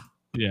that.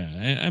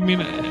 Yeah, I mean,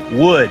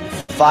 wood,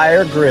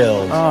 fire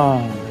grilled,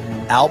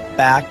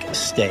 Outback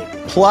steak,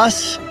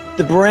 plus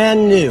the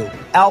brand new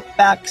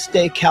Outback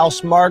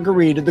Steakhouse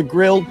Margarita, the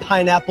grilled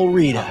pineapple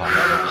Rita.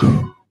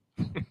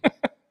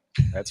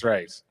 That's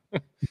right.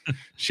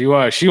 She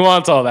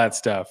wants all that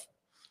stuff.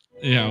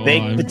 Yeah, well,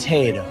 baked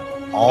potato,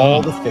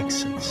 all the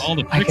fixins.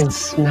 I can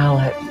smell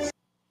it.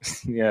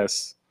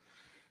 Yes.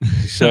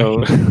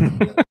 So,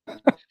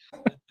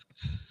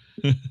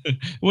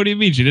 what do you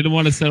mean? She didn't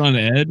want to sit on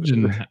edge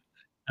and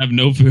have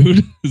no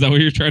food? Is that what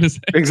you're trying to say?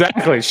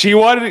 Exactly. She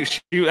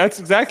wanted. That's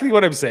exactly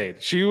what I'm saying.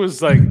 She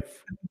was like,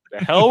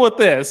 "The hell with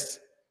this!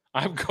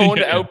 I'm going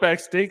to Outback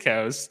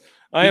Steakhouse.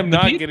 I am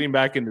not getting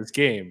back in this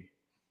game."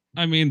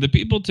 I mean, the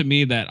people to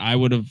me that I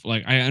would have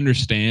I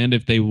understand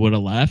if they would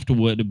have left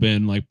would have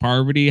been like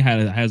Parvati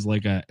has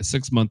like a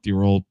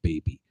 6-month-old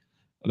baby.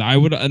 I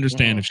would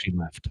understand if she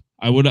left.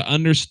 I would have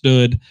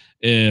understood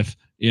if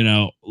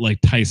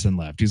like Tyson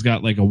left. He's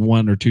got like a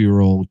 1 or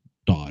 2-year-old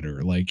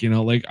daughter. Like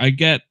I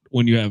get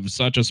when you have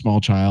such a small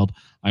child.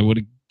 I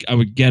would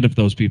get if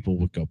those people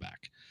would go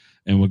back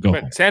and would go.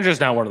 But Sandra's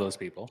not one of those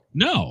people.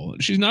 No,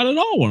 she's not at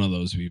all one of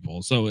those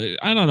people. So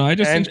I don't know. I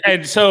just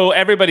and so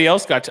everybody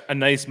else got a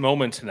nice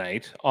moment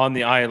tonight on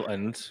the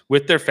island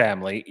with their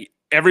family.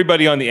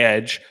 Everybody on the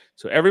edge.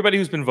 So everybody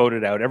who's been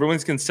voted out,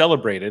 everyone's getting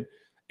celebrated,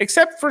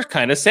 except for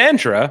kind of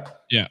Sandra.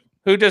 Yeah,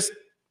 who just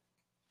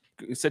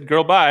said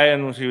 "girl bye"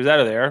 and she was out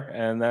of there,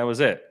 and that was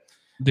it.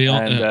 Is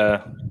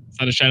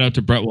that a shout out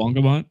to Brett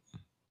Wolgamott?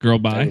 Girl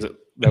bye.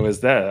 That was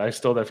that. I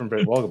stole that from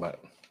Brett Wolgamott.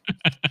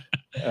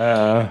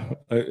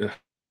 I'm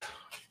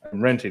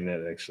renting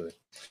it actually.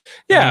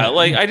 Yeah,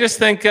 like I just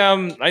think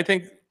I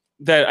think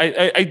that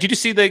I did you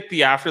see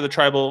the after the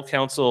tribal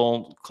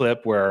council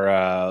clip where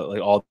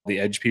like all the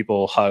edge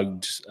people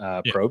hugged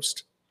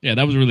Probst? Yeah,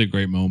 that was a really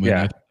great moment.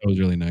 Yeah. I thought that was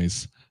really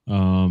nice.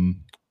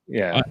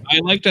 Yeah, I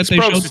like that they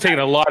Probst has taken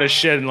a lot of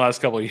shit in the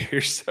last couple of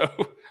years, so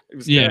it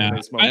was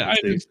I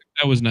think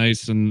that was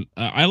nice, and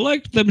I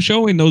liked them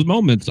showing those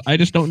moments. I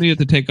just don't need it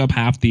to take up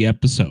half the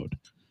episode.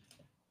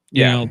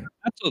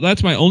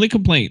 That's my only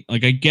complaint.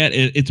 Like, I get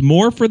it; it's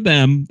more for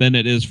them than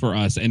it is for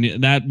us,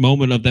 and that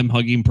moment of them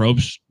hugging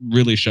Probst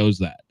really shows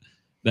that.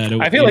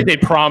 I feel like they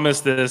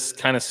promised this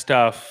kind of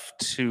stuff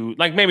to,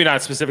 like, maybe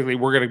not specifically,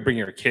 we're going to bring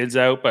your kids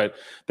out, but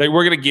that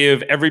we're going to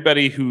give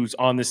everybody who's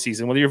on this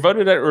season, whether you're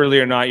voted out early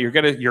or not, you're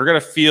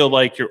gonna feel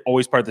like you're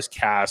always part of this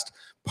cast.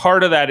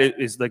 Part of that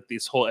is like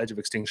this whole Edge of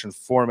Extinction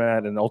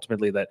format, and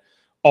ultimately that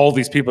all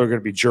these people are going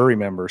to be jury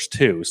members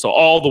too. So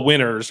all the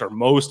winners, or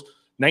most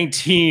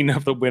 19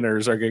 of the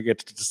winners, are going to get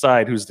to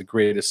decide who's the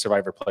greatest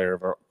Survivor player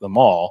of them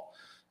all,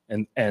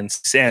 and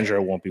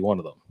Sandra won't be one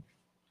of them.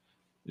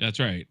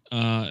 That's right.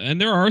 And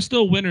there are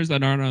still winners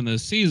that aren't on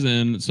this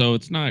season, so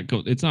it's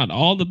not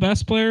all the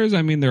best players.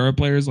 I mean, there are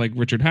players like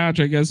Richard Hatch,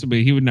 I guess, but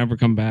he would never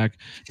come back.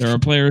 There are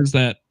players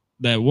that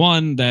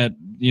won that,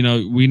 you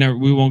know, we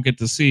won't get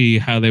to see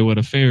how they would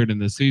have fared in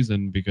this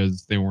season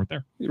because they weren't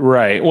there.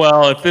 Right.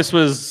 Well, if this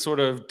was sort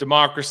of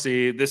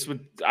democracy, this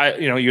would,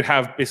 you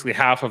have basically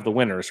half of the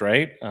winners,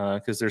 right?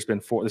 Because there's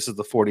been this is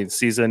the 40th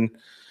season,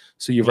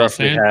 so you've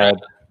roughly had.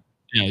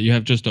 Yeah, you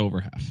have just over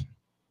half.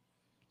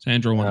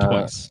 Sandra won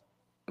twice.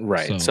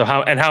 Right. So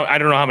how I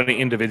don't know how many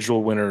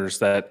individual winners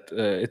that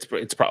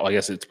it's probably, I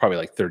guess it's probably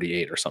like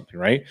 38 or something,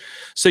 right?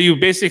 So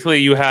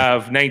you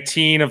have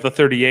 19 of the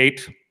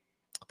 38.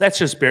 That's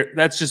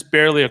just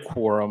barely a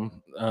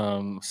quorum.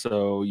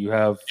 So you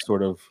have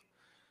sort of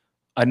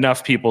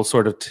enough people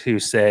sort of to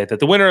say that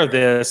the winner of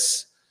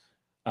this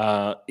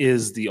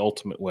is the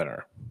ultimate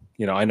winner.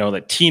 You know, I know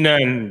that Tina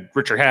and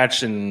Richard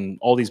Hatch and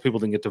all these people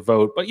didn't get to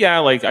vote, but yeah,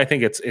 like I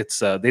think it's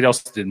they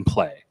also didn't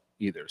play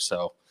either.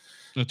 So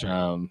that's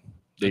right.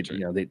 They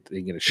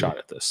get a shot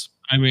at this.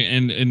 I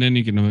mean, and then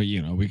you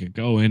can, we could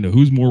go into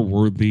who's more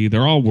worthy.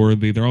 They're all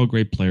worthy. They're all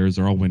great players.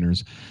 They're all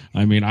winners.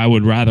 I mean, I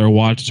would rather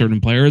watch certain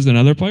players than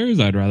other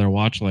players. I'd rather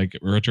watch like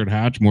Richard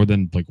Hatch more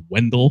than like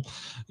Wendell,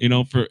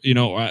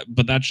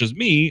 but that's just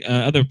me.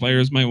 Other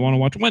players might want to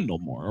watch Wendell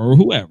more or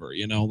whoever,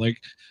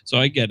 so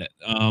I get it.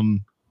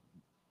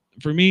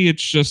 For me,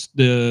 it's just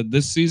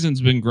this season's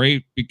been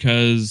great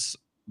because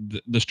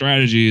the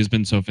strategy has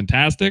been so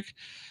fantastic.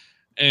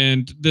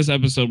 And this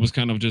episode was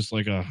kind of just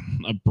like a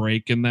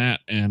break in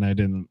that, and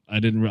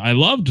I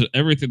loved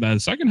everything. The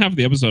second half of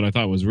the episode I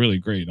thought was really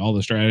great, all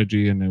the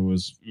strategy, and it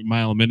was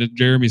mile a minute.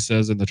 Jeremy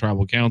says in the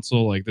tribal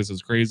council, like, this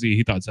is crazy.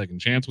 He thought Second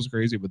Chance was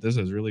crazy, but this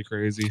is really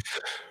crazy.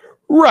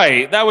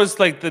 Right. That was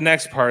like the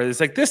next part.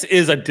 It's like, this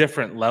is a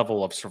different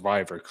level of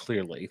Survivor,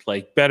 clearly,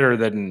 like better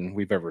than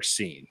we've ever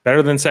seen,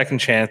 better than Second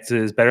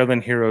Chances, better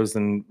than Heroes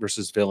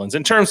versus Villains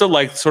in terms of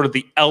like sort of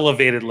the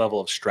elevated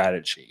level of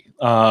strategy.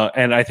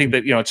 And I think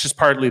that, it's just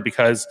partly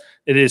because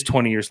it is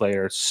 20 years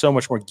later. So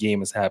much more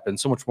game has happened,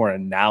 so much more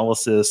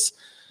analysis.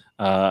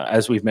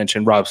 As we've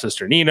mentioned, Rob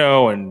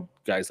Cesternino and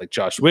guys like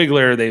Josh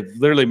Wigler, they've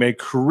literally made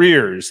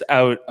careers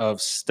out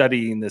of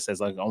studying this as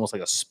like almost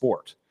like a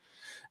sport.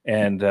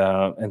 And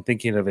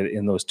thinking of it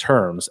in those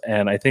terms.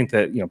 And I think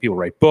that, people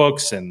write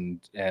books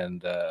and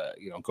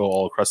go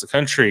all across the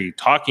country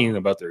talking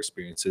about their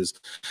experiences.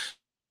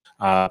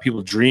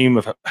 People dream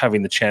of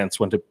having the chance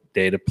one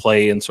day to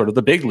play in sort of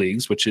the big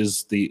leagues, which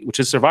is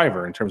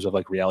Survivor in terms of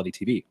like reality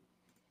TV.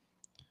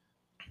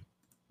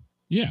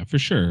 Yeah, for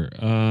sure.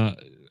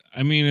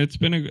 I mean,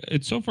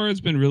 so far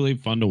it's been really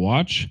fun to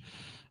watch.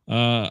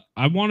 I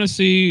want to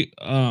see.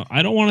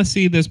 I don't want to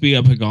see this be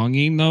a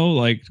pagonging though.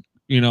 Like,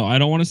 I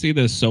don't want to see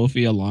the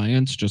Sophie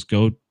Alliance just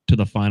go to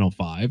the final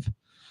 5.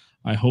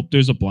 I hope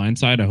there's a blind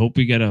side. I hope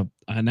we get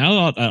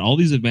now that all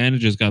these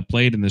advantages got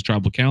played in this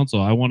tribal council,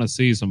 I want to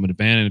see some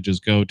advantages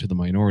go to the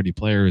minority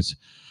players,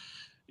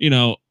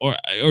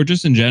 or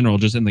just in general,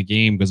 just in the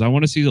game, because I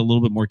want to see a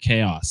little bit more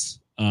chaos.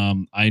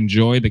 I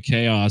enjoy the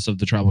chaos of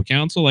the tribal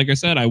council. Like I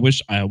said, I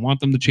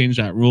want them to change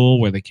that rule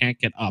where they can't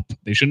get up.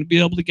 They shouldn't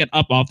be able to get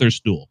up off their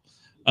stool.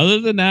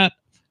 Other than that,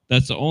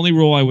 that's the only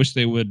rule I wish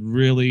they would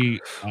really.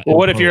 Well,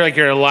 what if you're like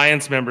your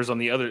alliance members on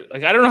the other?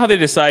 Like, I don't know how they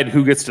decide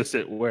who gets to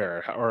sit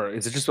where, or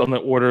is it just on the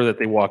order that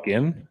they walk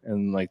in,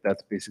 and like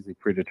that's basically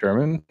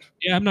predetermined?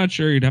 Yeah, I'm not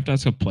sure. You'd have to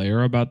ask a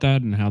player about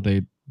that and how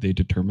they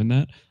determine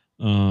that.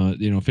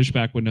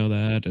 Fishback would know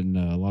that, and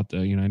a lot.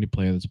 Any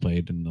player that's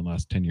played in the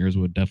last 10 years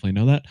would definitely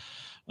know that.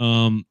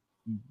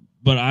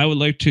 But I would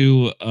like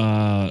to,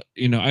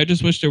 I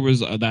just wish there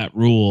was that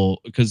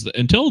rule, because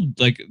until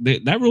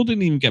that rule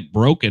didn't even get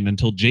broken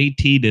until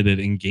JT did it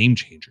in Game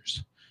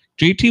Changers.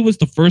 JT was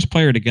the first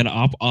player to get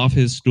up off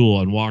his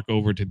stool and walk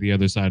over to the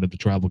other side of the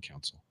tribal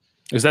council.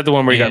 Is that the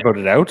one where he got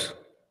voted out?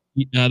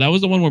 That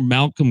was the one where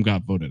Malcolm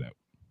got voted out.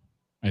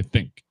 I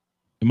think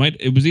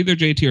it was either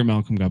JT or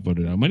Malcolm got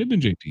voted out. It might have been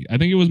JT. I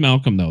think it was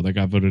Malcolm though that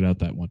got voted out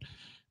that one.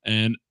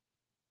 And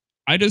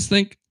I just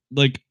think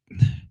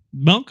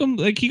Malcolm,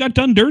 he got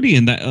done dirty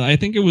in that. I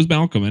think it was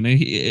Malcolm, and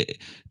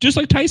just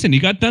like Tyson, he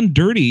got done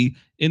dirty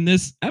in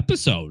this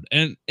episode,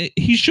 and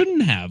he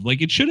shouldn't have.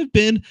 It should have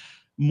been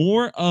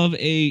more of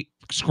a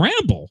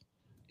scramble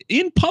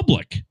in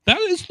public. That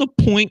is the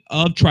point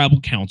of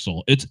tribal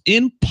council. It's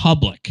in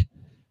public.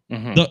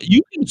 Mm-hmm.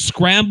 You can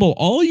scramble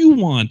all you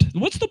want.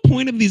 What's the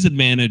point of these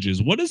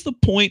advantages? What is the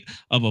point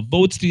of a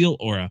vote steal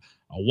or a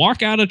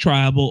walk out of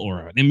tribal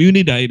or an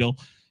immunity idol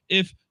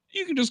if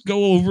You can just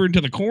go over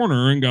into the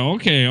corner and go,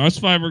 okay, us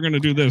five are going to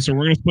do this, or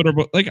we're going to split our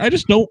vote. Like, I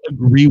just don't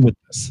agree with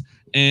this.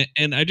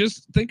 And I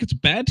just think it's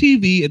bad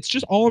TV. It's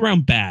just all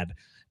around bad.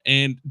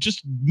 And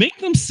just make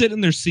them sit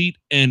in their seat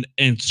and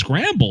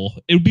scramble.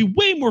 It would be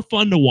way more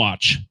fun to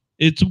watch.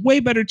 It's way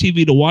better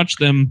TV to watch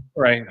them.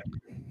 Right.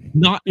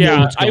 Not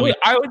Yeah,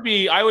 I would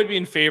be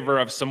in favor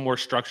of some more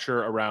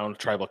structure around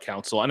tribal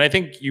council, and I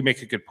think you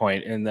make a good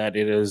point in that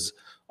it is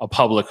a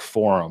public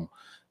forum,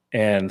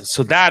 and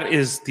so that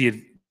is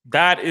the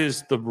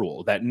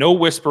rule, that no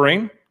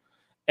whispering,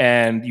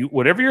 and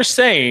whatever you're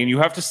saying, you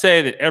have to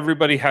say that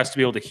everybody has to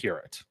be able to hear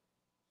it.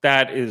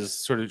 That is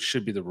sort of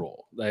should be the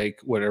rule.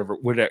 Like whatever,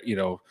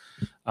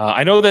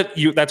 I know that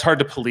that's hard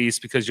to police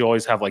because you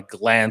always have like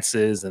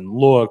glances and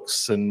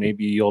looks, and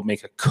maybe you'll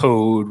make a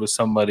code with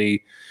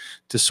somebody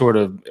to sort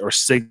of, or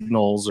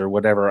signals or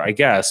whatever, I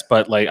guess.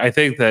 But like, I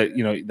think that,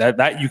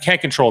 that you can't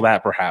control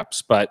that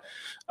perhaps, but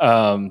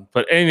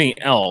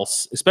anything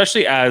else,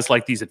 especially as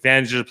like these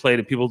advantages are played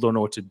and people don't know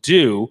what to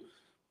do,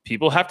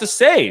 people have to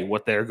say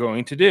what they're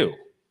going to do.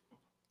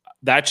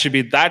 That should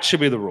be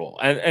the rule.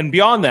 And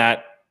beyond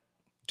that,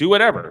 do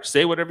whatever,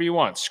 say whatever you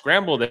want,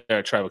 scramble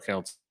their tribal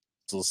council,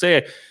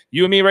 say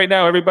you and me right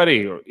now,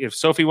 everybody, or if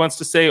Sophie wants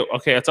to say,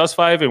 okay, it's us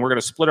five and we're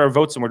going to split our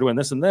votes and we're doing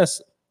this and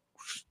this,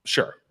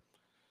 sure.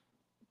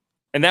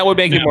 And that would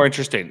make it more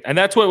interesting. And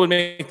that's what would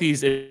make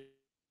these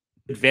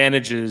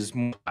advantages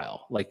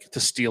mobile, like to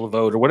steal a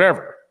vote or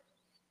whatever.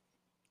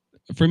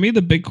 For me,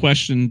 the big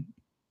question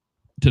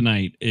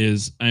tonight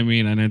is, and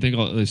I think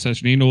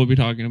Sessionino will be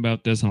talking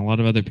about this and a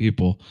lot of other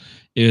people,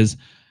 is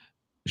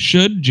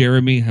should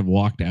Jeremy have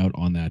walked out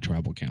on that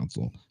tribal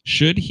council?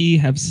 Should he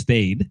have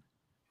stayed?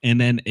 And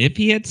then if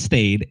he had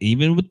stayed,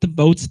 even with the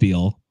vote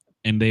steal,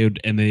 and they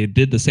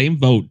did the same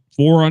vote,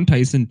 4 on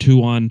Tyson,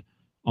 2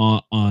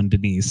 on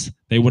Denise,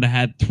 they would have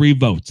had 3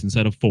 votes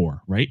instead of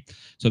 4, right?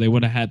 So they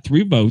would have had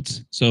 3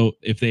 votes. So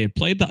if they had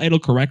played the idol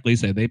correctly,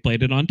 say they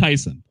played it on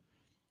Tyson,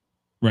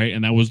 right?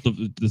 And that was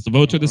the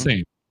votes are the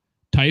same.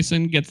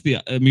 Tyson gets the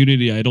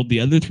immunity idol.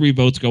 The other 3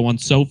 votes go on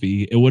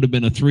Sophie. It would have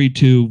been a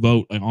 3-2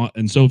 vote,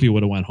 and Sophie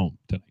would have went home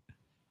tonight.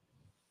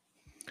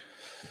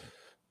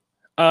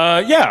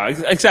 Yeah,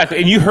 exactly.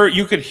 And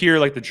you could hear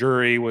like the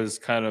jury was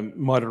kind of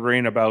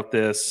muttering about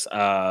this,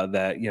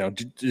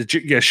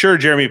 that, sure,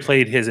 Jeremy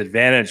played his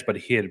advantage, but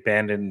he had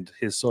abandoned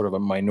his sort of a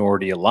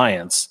minority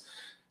alliance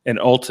and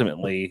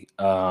ultimately,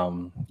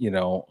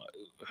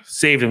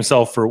 saved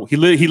himself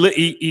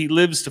he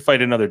lives to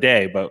fight another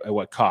day, but at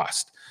what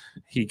cost?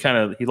 He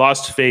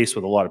lost face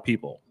with a lot of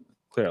people,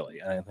 clearly.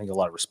 And I think a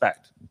lot of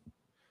respect.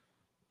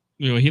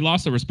 He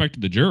lost the respect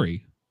of the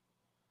jury.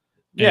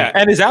 Yeah,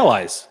 and his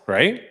allies,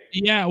 right?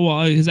 Yeah,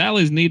 well, his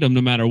allies need him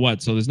no matter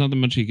what, so there's nothing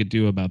much he could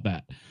do about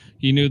that.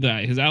 He knew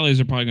that his allies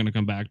are probably going to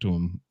come back to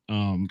him.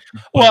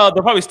 Well,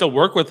 they'll probably still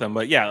work with him,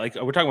 but yeah, like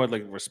we're talking about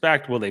like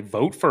respect. Will they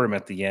vote for him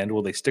at the end?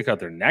 Will they stick out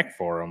their neck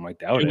for him? I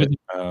doubt it.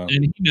 And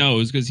he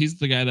knows because he's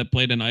the guy that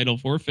played an idol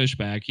for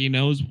Fishback. He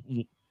knows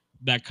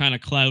that kind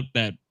of clout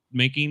that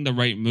making the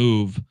right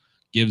move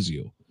gives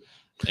you.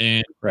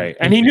 And right,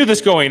 and he knew this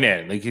going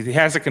in. Like he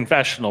has a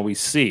confessional we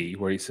see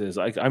where he says,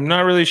 "Like I'm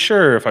not really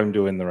sure if I'm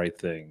doing the right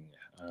thing."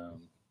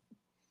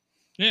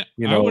 Yeah,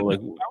 I would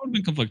have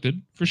been conflicted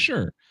for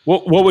sure.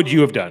 What would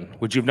you have done?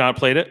 Would you have not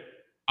played it?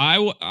 I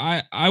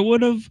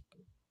would have.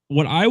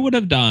 What I would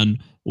have done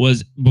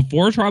was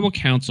before tribal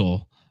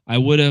council, I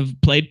would have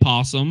played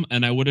possum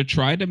and I would have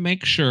tried to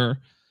make sure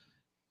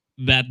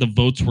that the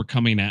votes were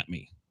coming at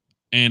me,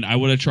 and I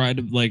would have tried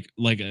to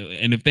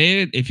and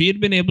if he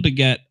had been able to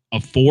get a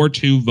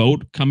 4-2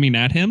 vote coming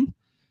at him,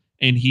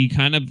 and he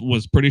kind of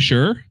was pretty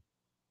sure,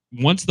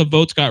 once the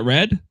votes got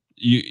read.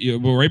 You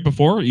right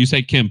before you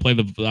say, Kim, play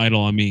the idol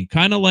on me,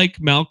 kind of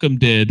like Malcolm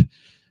did,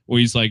 where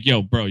he's like,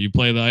 "Yo, bro, you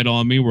play the idol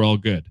on me, we're all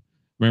good."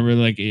 Remember,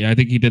 like I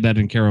think he did that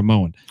in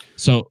Caramoan.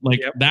 So,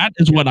 that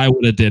is what I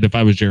would have did if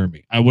I was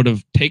Jeremy. I would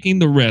have taken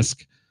the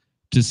risk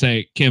to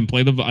say, "Kim,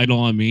 play the idol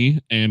on me,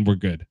 and we're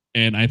good."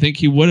 And I think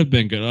he would have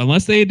been good,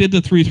 unless they did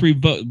the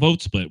 3-3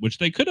 vote split, which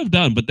they could have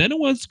done. But then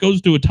it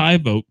goes to a tie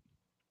vote,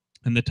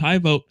 and the tie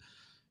vote,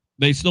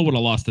 they still would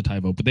have lost the tie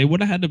vote, but they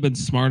would have had to have been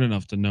smart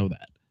enough to know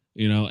that.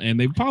 And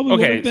they probably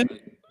would have been.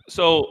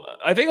 So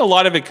I think a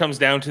lot of it comes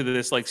down to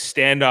this like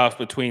standoff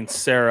between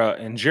Sarah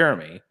and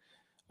Jeremy.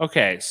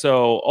 Okay,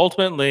 so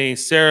ultimately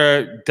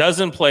Sarah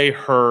doesn't play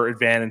her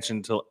advantage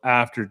until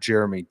after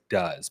Jeremy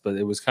does, but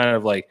it was kind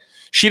of like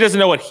she doesn't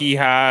know what he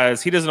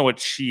has, he doesn't know what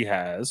she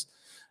has.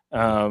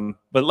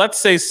 But let's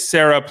say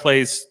Sarah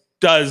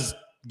does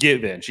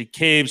give in, she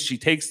caves, she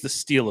takes the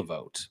steal a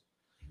vote,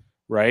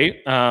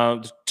 right?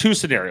 2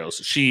 scenarios: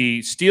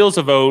 she steals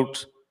a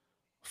vote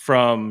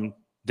from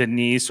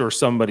Denise or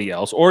somebody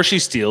else, or she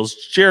steals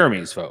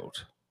Jeremy's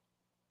vote.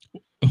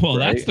 Well,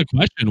 right? That's the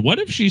question. What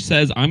if she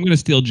says, "I'm going to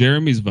steal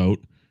Jeremy's vote,"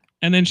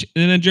 and then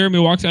Jeremy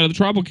walks out of the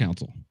tribal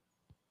council?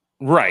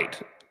 Right.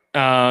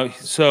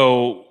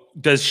 So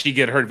does she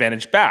get her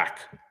advantage back?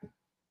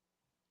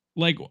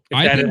 Like,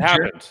 I think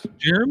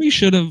Jeremy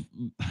should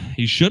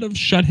have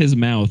shut his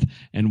mouth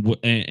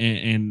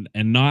and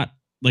not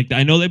Like,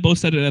 I know they both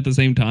said it at the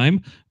same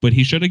time, but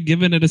he should have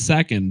given it a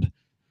second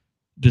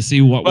to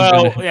see what was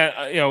going to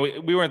happen. Yeah,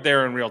 we weren't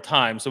there in real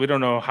time, so we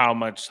don't know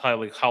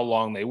how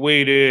long they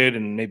waited,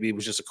 and maybe it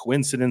was just a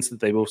coincidence that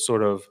they both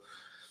sort of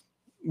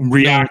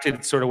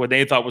reacted sort of what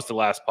they thought was the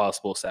last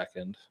possible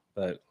second.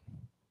 But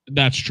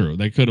that's true.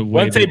 They could have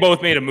once waited. they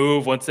both made a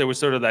move, once there was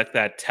sort of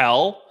that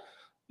tell.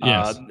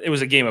 Yes. It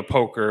was a game of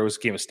poker. It was a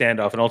game of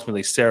standoff, and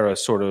ultimately Sarah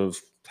sort of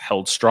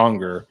held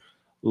stronger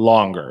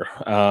longer,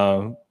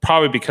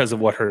 probably because of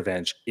what her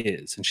advantage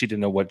is, and she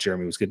didn't know what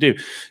Jeremy was going to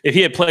do. If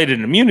he had played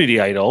an immunity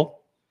idol,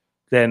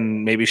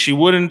 then maybe she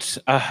wouldn't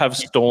have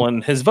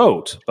stolen his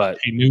vote. But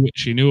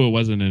she knew it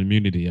wasn't an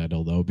immunity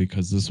idol, though,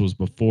 because this was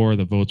before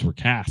the votes were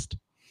cast.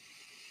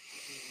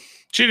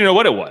 She didn't know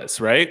what it was,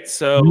 right?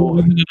 So it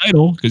wasn't an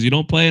idol, because you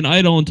don't play an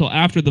idol until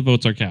after the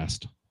votes are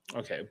cast.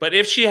 Okay, but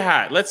if she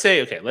had, let's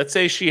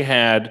say she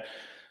had,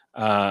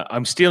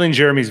 I'm stealing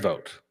Jeremy's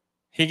vote.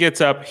 He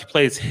gets up, he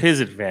plays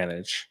his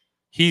advantage.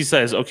 He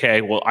says,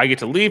 okay, well, I get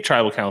to leave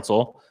tribal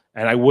council,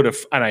 and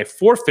I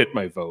forfeit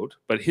my vote,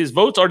 but his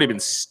vote's already been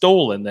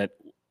stolen that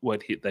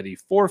he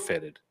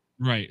forfeited.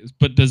 Right.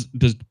 But does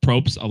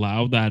Probst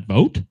allow that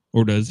vote,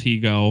 or does he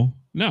go,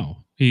 no,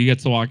 he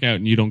gets to walk out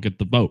and you don't get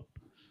the vote?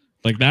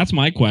 Like, that's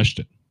my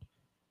question.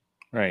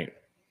 Right.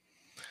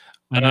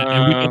 And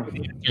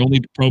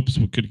only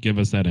Probst could give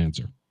us that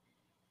answer.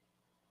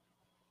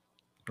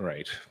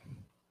 Right.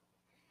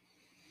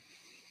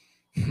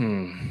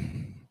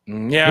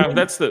 Yeah,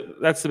 that's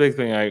the big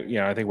thing.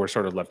 I think we're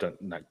sort of left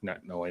not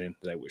knowing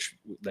that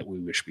we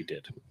wish we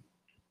did.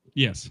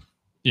 Yes.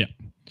 Yeah.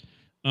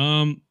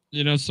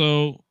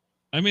 So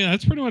I mean,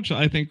 that's pretty much,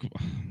 I think,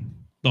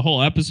 the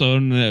whole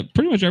episode and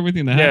pretty much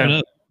everything that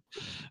happened.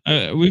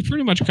 We've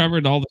pretty much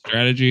covered all the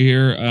strategy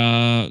here.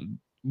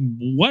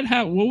 What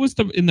was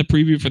in the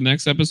preview for the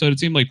next episode? It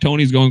seemed like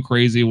Tony's going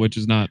crazy, which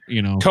is not,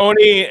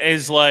 Tony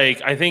is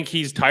like, I think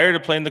he's tired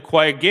of playing the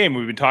quiet game.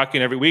 We've been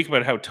talking every week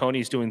about how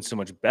Tony's doing so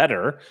much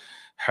better,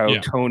 how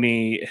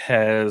Tony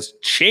has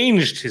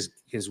changed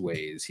his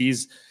ways.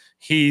 He's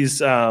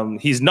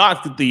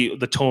not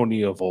the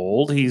Tony of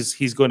old.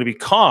 He's going to be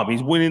calm.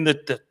 He's winning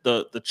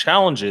the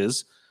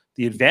challenges,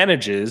 the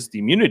advantages, the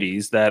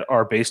immunities that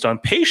are based on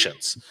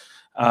patience.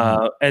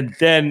 And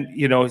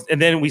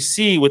then we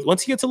see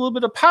once he gets a little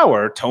bit of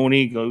power,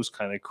 Tony goes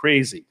kind of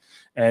crazy,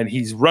 and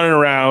he's running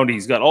around.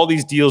 He's got all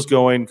these deals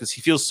going because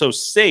he feels so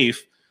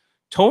safe.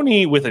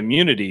 Tony with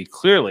immunity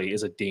clearly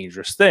is a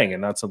dangerous thing,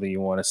 and not something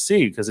you want to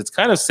see, because it's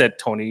kind of set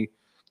Tony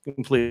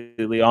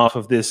completely off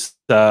of this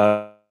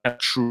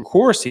true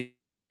course he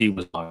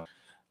was on,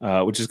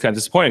 which is kind of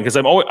disappointing, because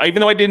even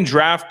though I didn't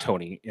draft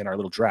Tony in our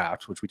little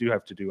draft, which we do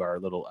have to do our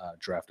little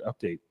draft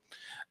update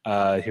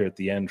here at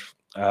the end.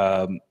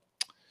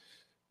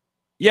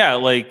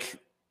 Like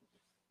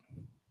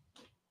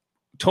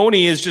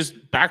Tony is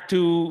just back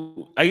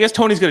to, I guess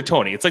Tony's good at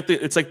Tony. It's like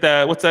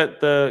the what's that,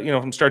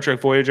 from Star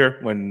Trek Voyager,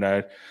 when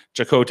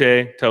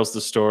Chakotay tells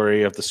the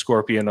story of the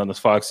scorpion on the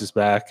fox's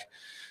back,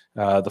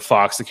 the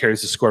fox that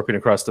carries the scorpion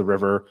across the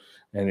river,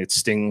 and it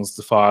stings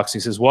the fox. He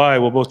says, why?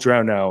 We'll both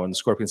drown now. And the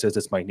scorpion says,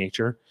 it's my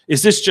nature.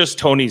 Is this just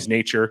Tony's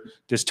nature?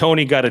 Does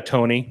Tony got a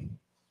Tony?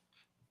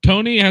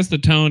 Tony has the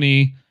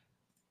Tony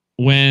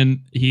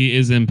when he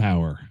is in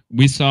power.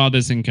 We saw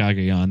this in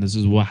Cagayan. This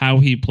is how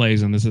he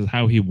plays, and this is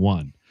how he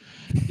won.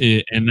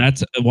 And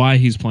that's why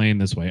he's playing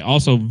this way.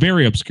 Also,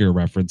 very obscure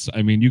reference.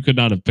 I mean, you could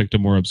not have picked a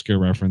more obscure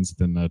reference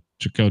than the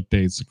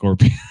Chakotay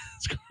Scorpion.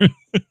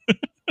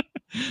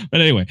 But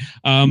anyway,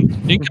 in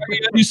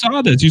Cagayan, you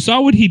saw this. You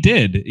saw what he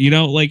did.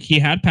 Like, he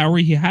had power.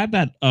 He had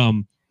that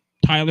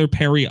Tyler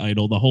Perry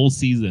idol the whole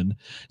season.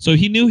 So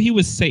he knew he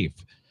was safe.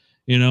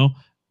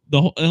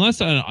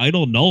 Unless an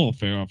idol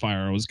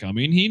nullifier was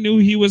coming, he knew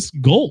he was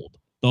gold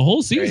the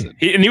whole season.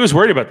 Right. He was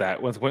worried about that.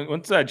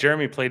 Once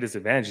Jeremy played his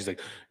advantage, he's like,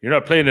 "You're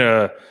not playing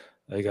an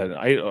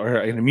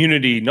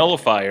immunity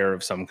nullifier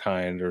of some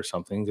kind or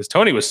something." Because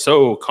Tony was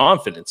so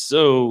confident,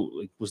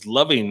 was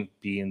loving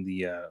being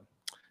the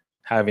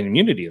having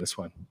immunity in this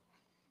one.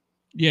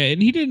 Yeah,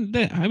 and he didn't.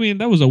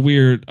 That was a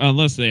weird.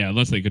 Unless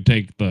they could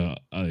take the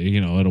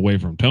it away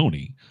from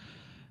Tony,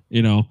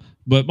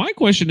 But my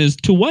question is,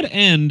 to what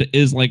end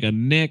is like a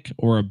Nick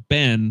or a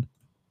Ben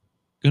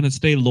going to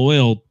stay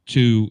loyal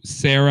to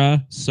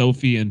Sarah,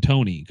 Sophie, and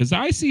Tony? Because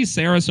I see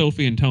Sarah,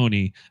 Sophie, and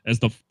Tony as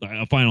the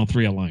final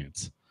three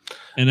alliance.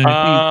 And then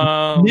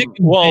Nick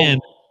and Ben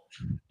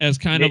as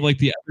kind of like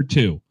the other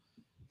two.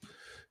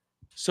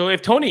 So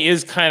if Tony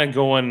is kind of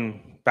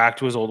going back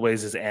to his old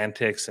ways, his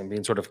antics, and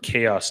being sort of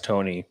chaos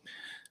Tony,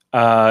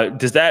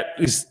 does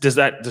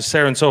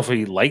Sarah and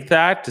Sophie like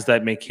that? Does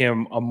that make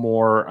him a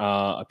more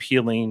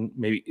appealing,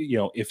 maybe,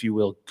 if you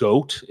will,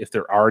 goat, if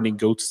there are any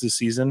goats this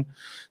season?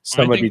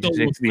 Somebody to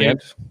take to the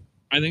end.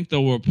 I think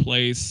they'll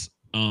replace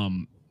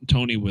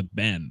Tony with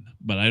Ben,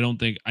 but I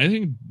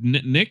think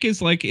Nick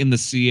is like in the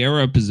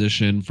Sierra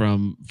position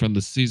from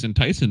the season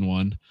Tyson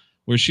one,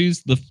 where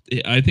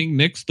I think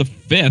Nick's the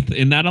fifth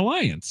in that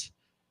alliance.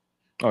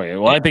 Oh yeah,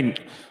 well, I think,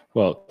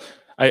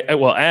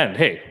 and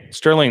hey,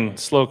 Sterling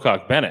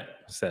Slowcock Bennett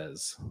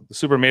says the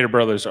Super Mario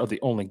Brothers are the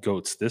only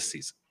GOATs this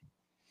season.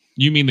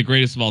 You mean the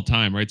greatest of all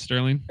time, right,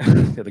 Sterling?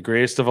 Yeah, the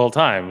greatest of all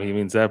time. He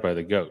means that by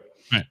the GOAT.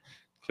 Right.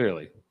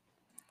 Clearly.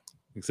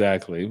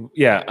 Exactly.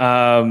 Yeah.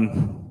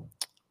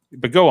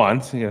 But go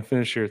on. Yeah,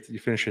 finish your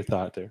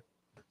thought there.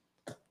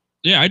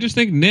 Yeah, I just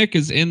think Nick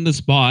is in the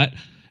spot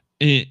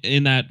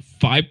in that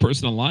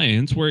 5-person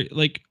alliance where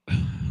like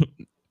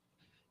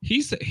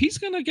he's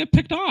gonna get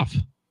picked off.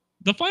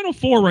 The final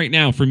 4 right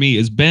now for me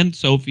is Ben,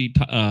 Sophie,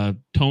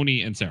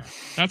 Tony, and Sarah.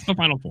 That's the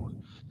final 4.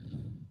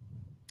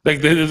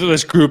 Like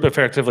this group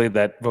effectively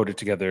that voted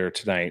together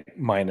tonight,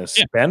 minus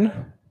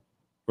Ben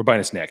or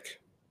minus Nick.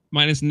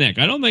 Minus Nick.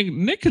 I don't think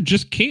Nick could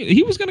just can't.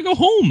 He was gonna go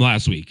home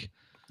last week.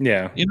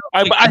 Yeah, you know,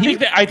 I think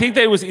that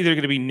it was either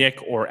going to be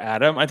Nick or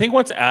Adam. I think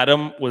once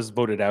Adam was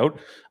voted out,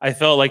 I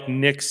felt like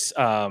Nick's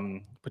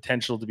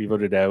potential to be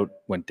voted out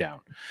went down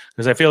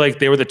because I feel like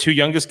they were the 2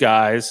 youngest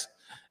guys,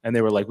 and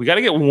they were like, we got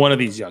to get one of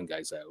these young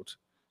guys out.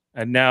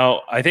 And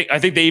now I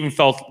think they even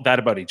felt that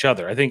about each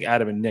other. I think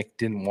Adam and Nick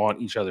didn't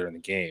want each other in the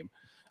game,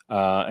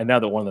 and now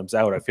that one of them's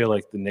out, I feel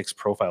like the Nick's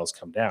profiles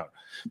come down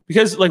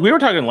because, like we were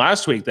talking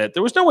last week, that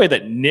there was no way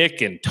that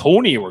Nick and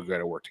Tony were going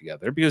to work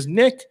together because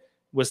Nick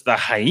was the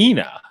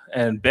hyena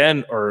and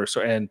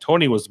and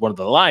Tony was one of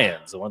the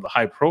lions and one of the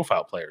high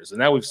profile players. And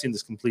now we've seen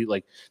this complete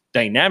like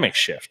dynamic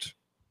shift.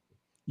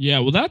 Yeah,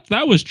 well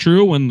that was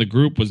true when the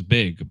group was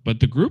big, but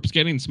the group's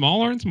getting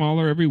smaller and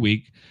smaller every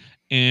week.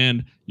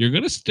 And you're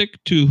going to stick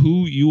to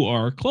who you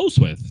are close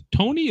with.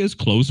 Tony is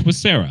close with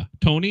Sarah.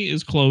 Tony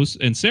is close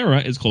and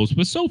Sarah is close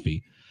with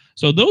Sophie.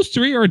 So those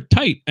 3 are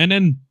tight. And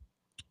then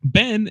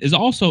Ben is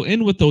also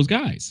in with those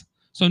guys.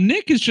 So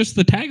Nick is just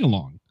the tag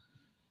along.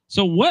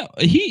 So what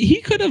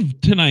he could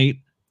have tonight,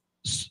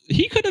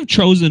 he could have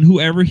chosen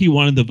whoever he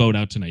wanted to vote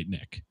out tonight,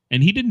 Nick.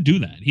 And he didn't do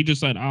that. He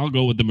just said, I'll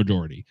go with the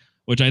majority,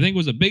 which I think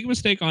was a big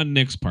mistake on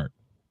Nick's part.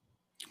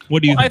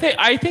 What do you think?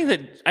 I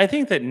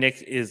think that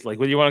Nick is like,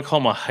 whether you want to call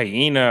him a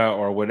hyena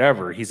or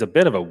whatever, he's a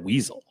bit of a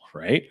weasel,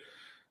 right?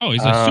 Oh,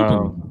 he's a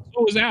super.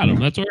 So is Adam.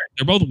 That's right.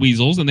 They're both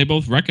weasels, and they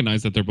both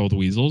recognize that they're both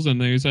weasels.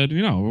 And they said,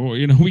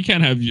 we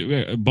can't have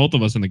both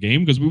of us in the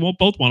game because we won't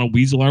both want to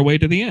weasel our way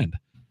to the end.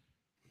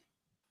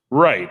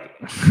 Right.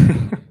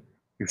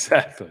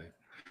 Exactly.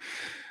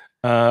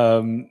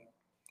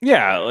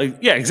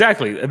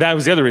 Exactly. That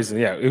was the other reason.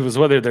 Yeah, it was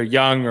whether they're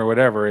young or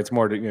whatever. It's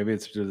more maybe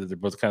it's they're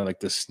both kind of like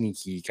the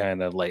sneaky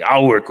kind of like,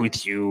 I'll work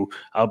with you.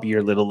 I'll be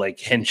your little like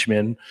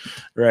henchman,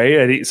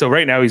 right? So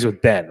right now he's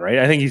with Ben, right?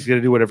 I think he's going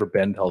to do whatever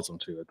Ben tells him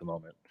to at the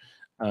moment.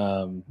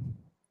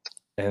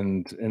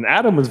 And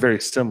Adam was very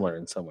similar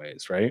in some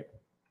ways, right?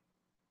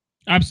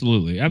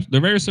 Absolutely. They're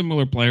very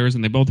similar players,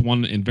 and they both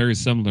won in very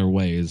similar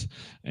ways,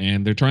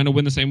 and they're trying to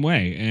win the same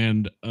way.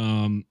 And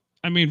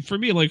I mean, for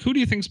me, like, who do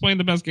you think's playing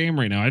the best game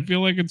right now? I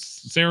feel like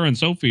it's Sarah and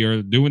Sophie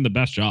are doing the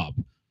best job.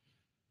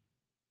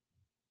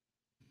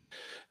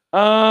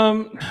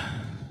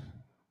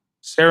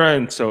 Sarah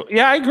and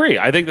I agree.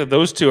 I think that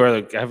those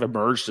 2 have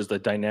emerged as the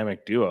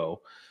dynamic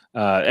duo.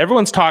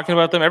 Everyone's talking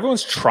about them.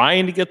 Everyone's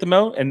trying to get them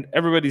out, and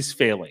everybody's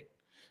failing.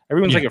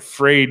 Everyone's like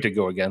afraid to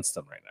go against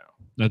them right now.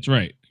 That's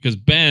right, because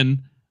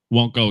Ben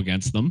won't go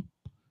against them,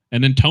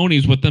 and then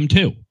Tony's with them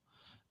too,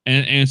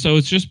 and so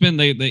it's just been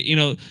when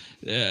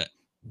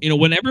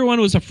everyone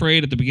was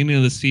afraid at the beginning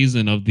of the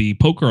season of the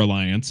poker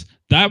alliance,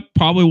 that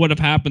probably would have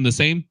happened. The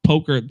same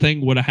poker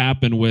thing would have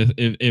happened with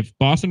if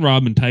Boston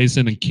Rob and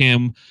Tyson and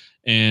Kim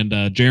and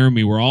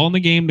Jeremy were all in the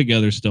game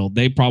together still.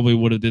 They probably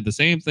would have did the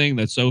same thing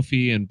that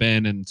Sophie and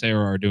Ben and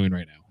Sarah are doing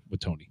right now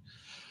with Tony.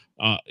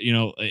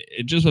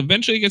 It just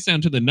eventually gets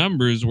down to the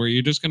numbers where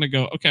you're just going to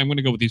go, okay, I'm going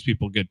to go with these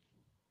people. Good.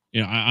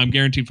 I'm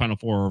guaranteed final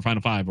 4 or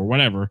final 5 or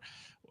whatever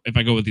if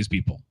I go with these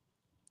people.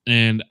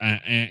 And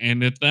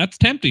if that's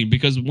tempting,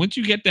 because once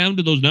you get down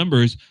to those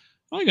numbers,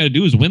 all you got to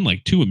do is win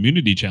like 2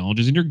 immunity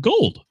challenges and you're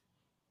gold.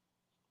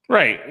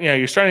 Right. Yeah.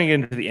 You're starting to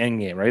get into the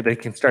end game, right? They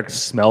can start to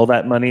smell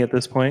that money at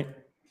this point.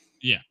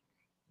 Yeah.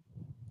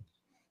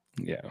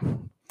 Yeah.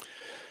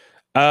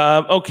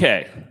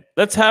 Okay.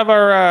 Let's have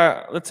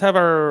our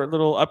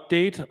little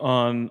update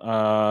on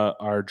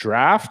our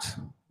draft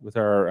with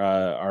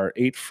our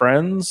 8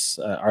 friends,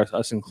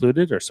 us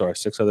included, or our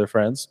 6 other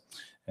friends,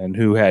 and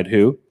who had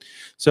who.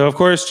 So of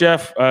course,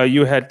 Jeff,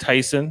 you had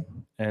Tyson,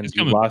 and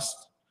you lost,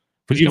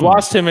 but you've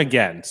lost him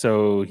again.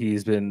 So he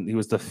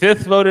was the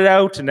 5th voted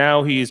out, and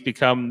now he's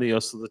become the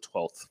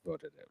 12th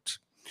voted out.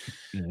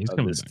 Yeah, he's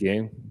coming this back.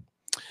 game.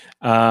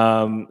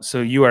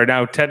 So you are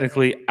now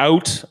technically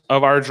out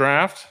of our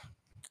draft.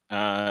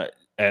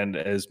 And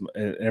as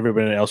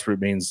everybody else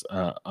remains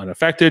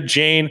unaffected,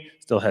 Jane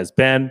still has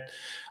Ben.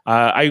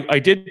 I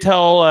did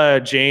tell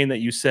Jane that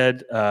you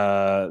said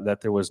that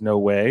there was no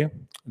way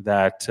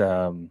that.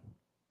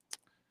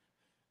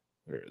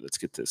 Let's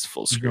get this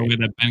full screen. No way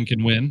that Ben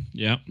can win.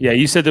 Yeah. Yeah,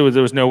 you said there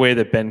was no way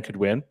that Ben could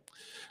win,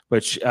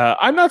 but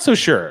I'm not so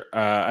sure.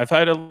 I've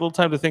had a little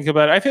time to think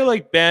about it. I feel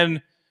like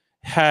Ben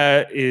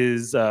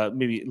is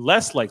maybe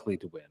less likely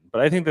to win, but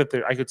I think that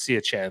I could see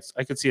a chance.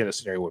 I could see a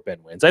scenario where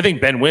Ben wins. I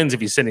think Ben wins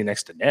if he's sitting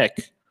next to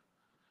Nick.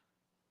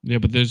 Yeah,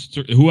 but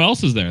who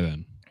else is there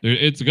then?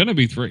 It's going to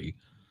be 3.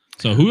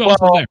 So who else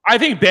is there? I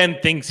think Ben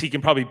thinks he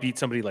can probably beat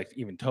somebody like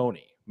even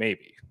Tony,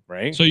 maybe,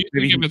 right? So you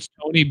think if it's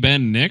Tony,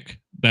 Ben, Nick,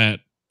 you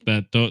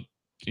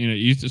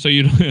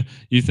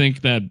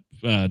think that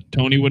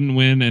Tony wouldn't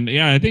win, and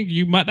I think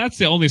you might. That's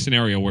the only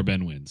scenario where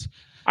Ben wins.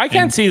 I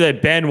can't see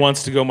that Ben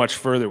wants to go much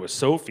further with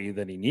Sophie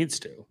than he needs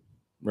to,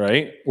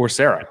 right? Or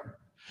Sarah.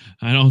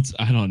 I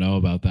don't know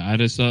about that.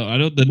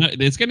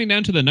 It's getting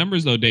down to the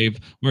numbers though, Dave,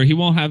 where he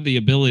won't have the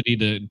ability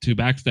to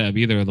backstab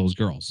either of those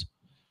girls.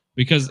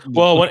 Because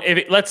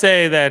let's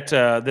say that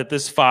that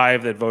this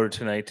 5 that voted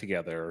tonight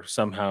together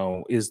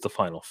somehow is the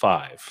final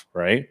 5,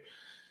 right?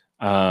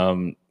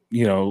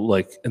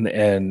 Like in the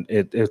end,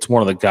 it's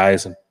one of the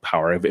guys in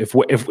power. If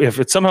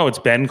it's somehow it's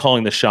Ben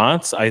calling the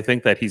shots, I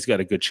think that he's got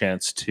a good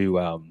chance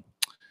to.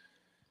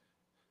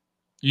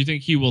 You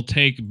think he will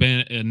take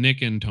Ben,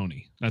 Nick, and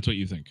Tony? That's what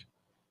you think?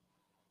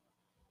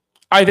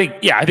 I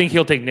think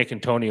he'll take Nick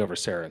and Tony over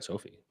Sarah and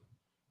Sophie.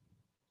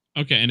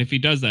 Okay, and if he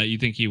does that, you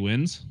think he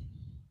wins?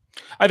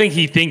 I think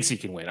he thinks he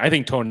can win. I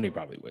think Tony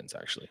probably wins,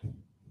 actually.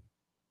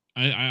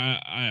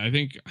 I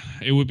think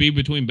it would be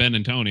between Ben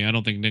and Tony. I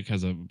don't think Nick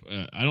has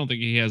I don't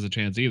think he has a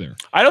chance either.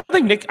 I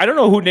don't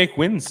know who Nick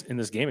wins in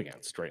this game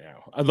against right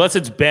now, unless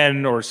it's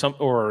Ben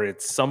or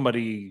it's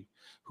somebody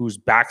who's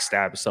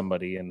backstabbed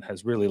somebody and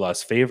has really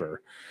lost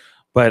favor.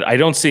 But I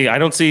don't see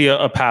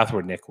a path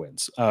where Nick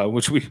wins.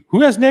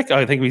 Who has Nick?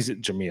 I think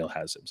Jamil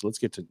has him. So let's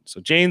get to.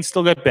 So Jane's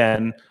still got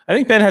Ben. I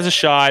think Ben has a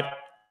shot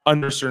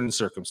under certain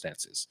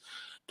circumstances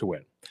to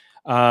win.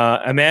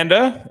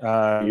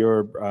 Amanda,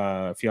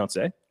 your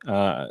fiance,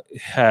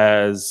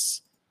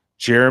 has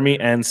Jeremy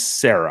and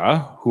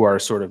Sarah, who are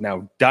sort of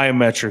now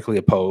diametrically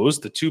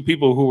opposed. The 2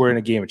 people who were in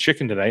a game of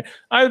chicken tonight.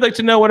 I would like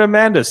to know what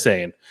Amanda's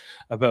saying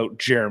about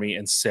Jeremy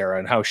and Sarah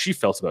and how she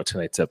felt about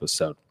tonight's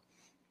episode.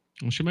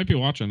 Well, she might be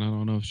watching. I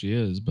don't know if she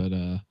is, but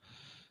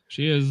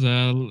she is.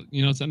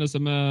 Send us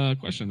some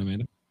question,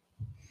 Amanda.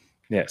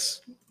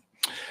 Yes.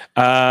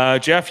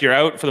 Jeff, you're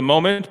out for the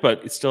moment,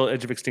 but it's still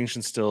Edge of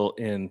Extinction still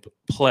in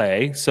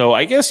play. So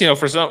I guess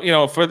for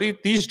some for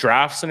these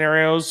draft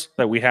scenarios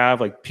that we have,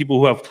 like people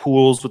who have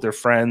pools with their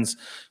friends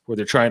where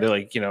they're trying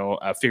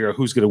to figure out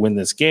who's going to win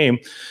this game.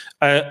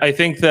 I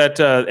think that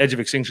Edge of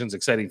Extinction is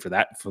exciting for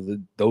that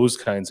those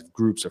kinds of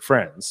groups of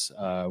friends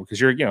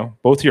because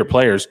both of your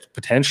players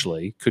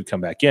potentially could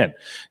come back in,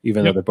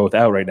 even though they're both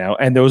out right now.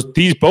 And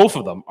both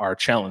of them are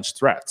challenge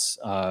threats.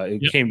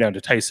 It came down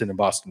to Tyson and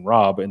Boston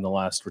Rob in the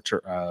last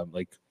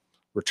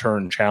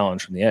return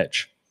challenge from the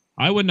Edge.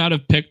 I would not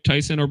have picked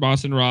Tyson or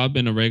Boston Rob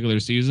in a regular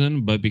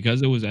season, but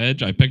because it was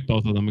Edge, I picked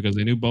both of them because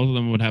I knew both of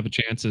them would have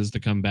chances to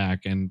come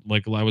back. And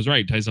I was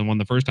right, Tyson won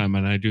the first time,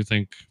 and I do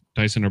think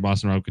Tyson or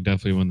Boston Rob could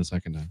definitely win the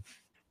second time.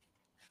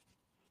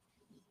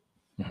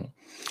 Mm-hmm.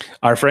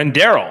 Our friend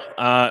Daryl,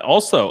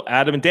 also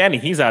Adam and Danny,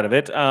 he's out of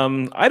it.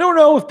 I don't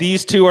know if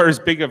these 2 are as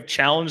big of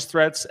challenge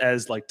threats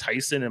as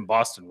Tyson and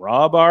Boston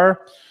Rob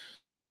are,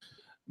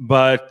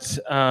 but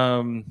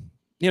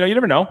you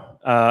never know.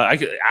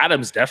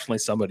 Adam's definitely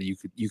somebody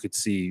you could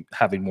see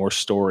having more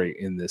story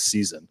in this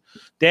season.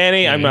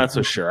 Danny, I'm not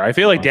so sure. I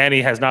feel like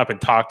Danny has not been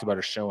talked about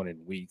or shown in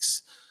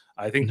weeks.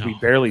 I think we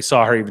barely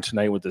saw her even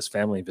tonight with this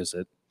family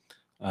visit.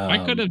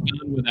 I could have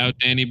done without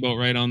Danny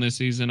Boatwright on this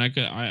season. I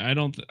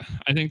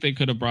think they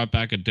could have brought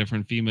back a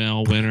different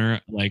female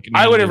winner.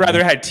 I would have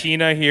rather had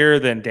Tina here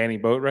than Danny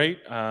Boatwright.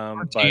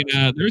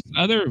 Tina, there's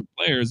other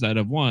players that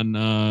have won.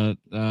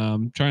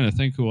 I'm trying to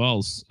think who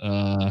else.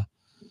 I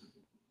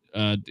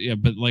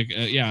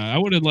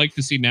would have liked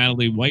to see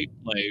Natalie White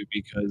play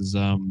because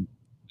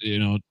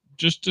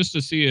just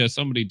to see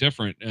somebody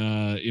different.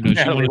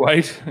 Natalie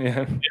White,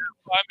 yeah.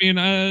 I mean,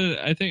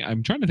 I think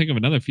I'm trying to think of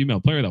another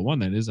female player that won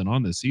that isn't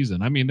on this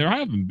season. I mean, there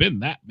haven't been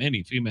that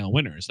many female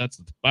winners. That's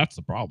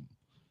the problem.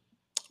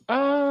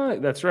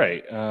 That's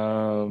right.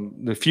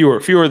 The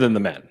fewer than the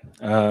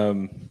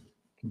men.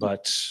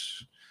 But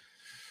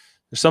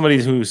there's somebody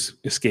who's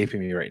escaping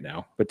me right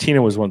now. But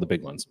Tina was one of the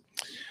big ones.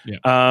 Yeah.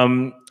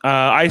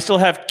 I still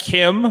have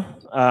Kim,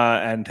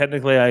 and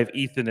technically I have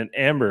Ethan and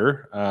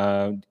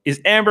Amber. Is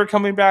Amber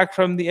coming back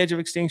from the Edge of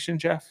Extinction,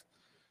 Jeff?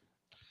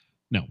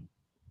 No.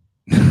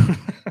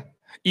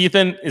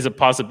 Ethan is a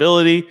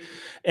possibility,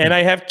 and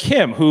I have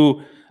Kim,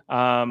 who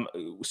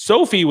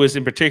Sophie was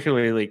in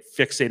particularly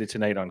fixated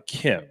tonight on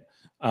Kim,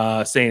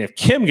 saying if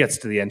Kim gets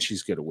to the end,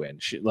 she's going to win.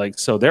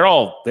 So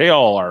they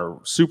all are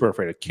super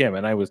afraid of Kim,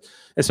 and I was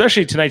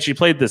especially tonight. She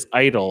played this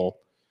idol.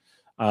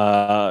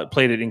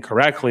 Played it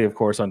incorrectly, of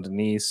course, on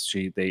Denise.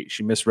 She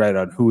misread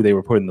on who they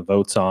were putting the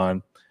votes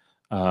on.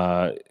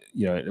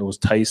 It was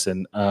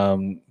Tyson,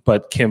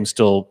 but Kim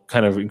still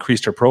kind of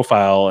increased her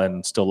profile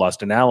and still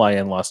lost an ally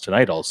and lost an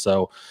idol.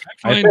 So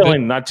I'm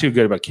feeling not too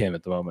good about Kim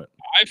at the moment.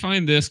 I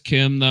find this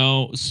Kim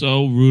though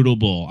so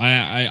rootable.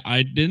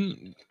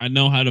 I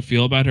know how to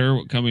feel about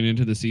her coming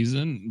into the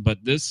season, but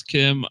this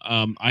Kim,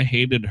 I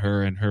hated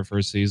her in her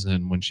first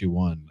season when she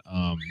won.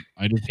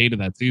 I just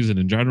hated that season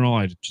in general.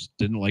 I just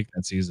didn't like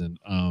that season.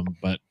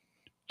 But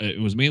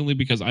it was mainly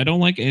because I don't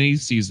like any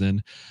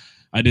season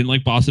I didn't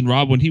like Boston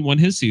Rob when he won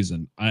his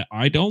season.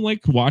 I don't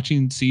like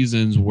watching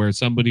seasons where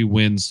somebody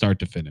wins start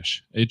to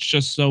finish. It's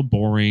just so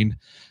boring,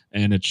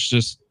 and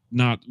it's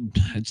not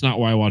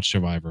why I watch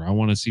Survivor. I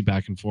want to see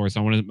back and forth.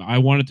 I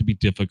want it to be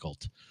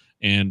difficult.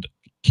 And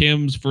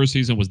Kim's first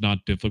season was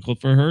not difficult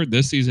for her.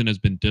 This season has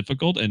been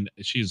difficult, and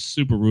she's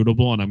super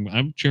rootable, and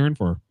I'm cheering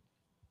for her.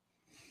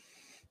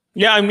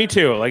 Yeah, me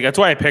too. Like that's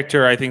why I picked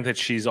her. I think that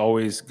she's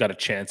always got a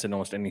chance in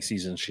almost any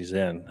season she's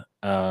in,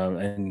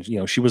 and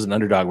she was an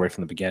underdog right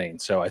from the beginning.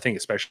 So I think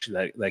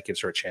especially that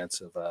gives her a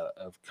chance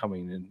of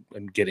coming in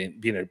and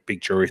being a big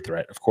jury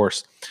threat, of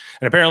course.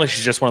 And apparently,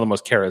 she's just one of the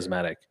most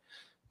charismatic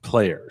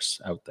players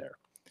out there.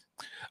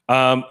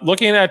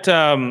 Looking at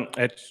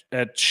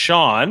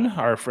Sean,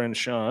 our friend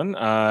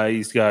Sean,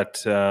 he's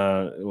got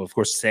of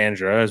course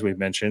Sandra, as we've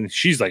mentioned.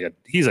 She's like a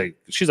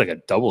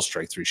double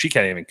strike through. She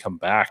can't even come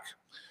back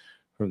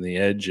from the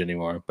edge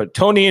anymore. But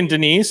Tony and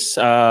Denise,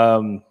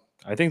 I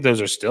think those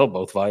are still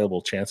both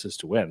viable chances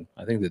to win.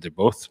 I think that they're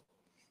both.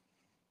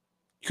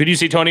 Could you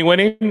see Tony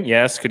winning?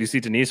 Yes. Could you see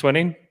Denise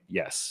winning?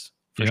 Yes,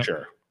 for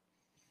sure.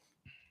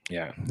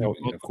 Yeah,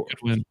 of course.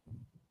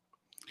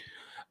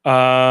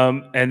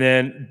 And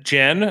then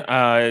Jen,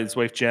 his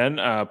wife Jen,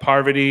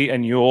 Parvati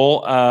and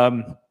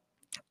Yul.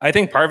 I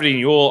think Parvati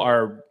and Yul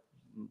are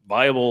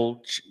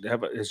viable,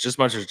 have as just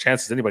much of a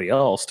chance as anybody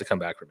else to come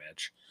back from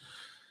Edge.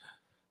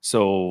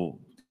 So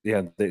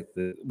yeah,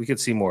 we could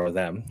see more of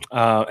them.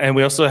 And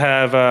we also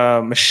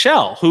have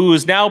Michelle, who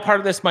is now part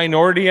of this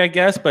minority, I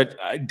guess, but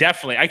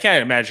definitely I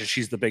can't imagine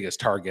she's the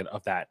biggest target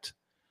of that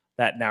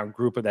now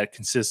group that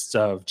consists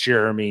of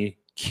Jeremy,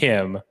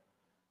 Kim,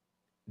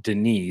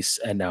 Denise,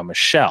 and now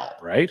Michelle,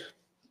 right?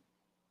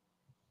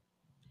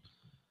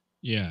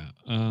 Yeah.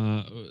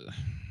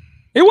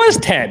 It was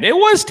 10. It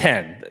was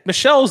 10.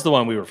 Michelle's the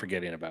one we were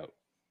forgetting about.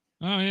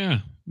 Oh, yeah.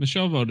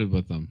 Michelle voted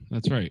with them.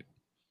 That's right.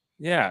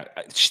 Yeah.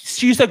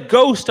 She's a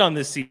ghost on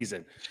this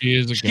season. She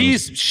is a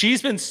ghost.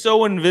 She's been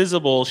so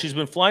invisible. She's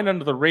been flying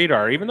under the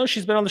radar, even though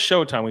she's been on the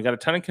Showtime. We got a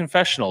ton of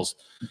confessionals.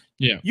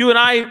 Yeah. You and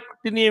I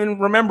didn't even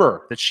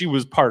remember that she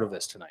was part of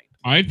this tonight.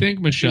 I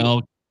think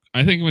Michelle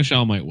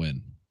might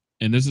win.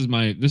 And this is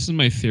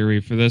my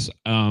theory for this.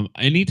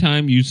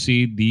 Anytime you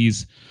see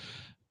these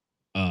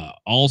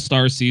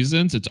all-star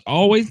seasons, it's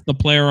always the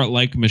player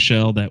like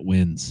Michelle that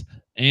wins.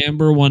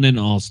 Amber won in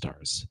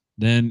All-Stars.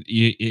 Then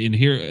in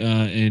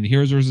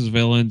Heroes versus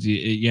Villains,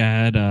 you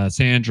had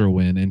Sandra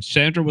win, and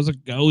Sandra was a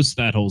ghost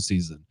that whole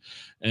season.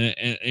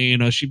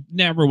 And she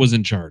never was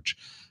in charge.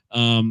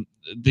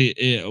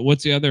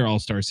 What's the other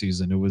All-Star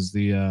season? It was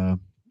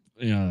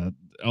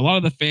a lot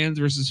of the fans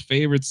versus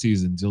favorite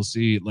seasons. You'll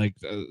see like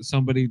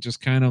somebody just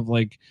kind of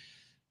like,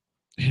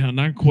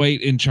 not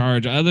quite in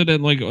charge, other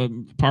than like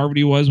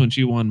Parvati was when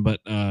she won, but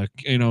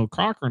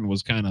Cochran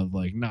was kind of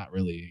like not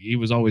really. He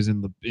was always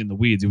in the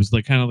weeds. He was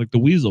like kind of like the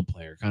weasel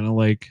player, kind of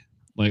like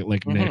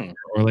Nick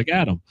or like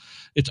Adam.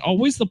 It's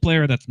always the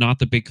player that's not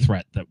the big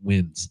threat that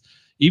wins,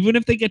 even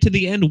if they get to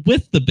the end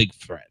with the big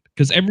threat,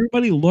 because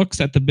everybody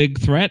looks at the big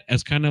threat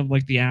as kind of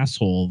like the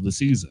asshole of the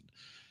season.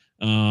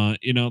 And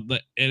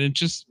it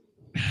just,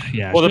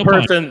 yeah. Well, the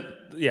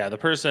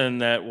person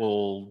that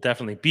will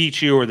definitely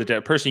beat you, or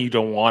the person you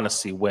don't want to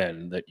see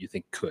win that you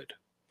think could.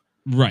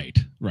 Right.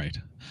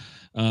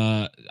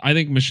 I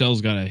think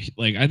Michelle's got to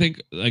I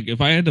think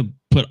if I had to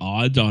put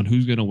odds on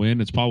who's going to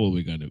win, it's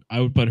probably I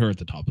would put her at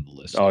the top of the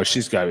list. Oh,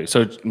 she's got to be.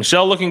 So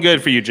Michelle looking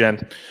good for you,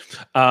 Jen.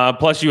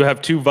 Plus you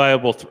have two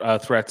viable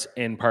threats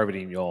in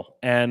Parvati and Yul.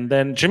 And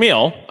then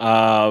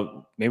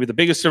Jamil, maybe the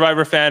biggest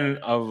Survivor fan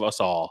of us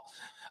all.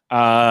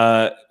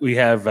 We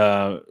have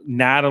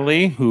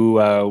Natalie,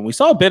 who we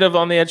saw a bit of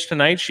on the edge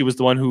tonight. She was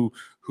the one who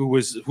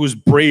was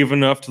brave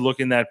enough to look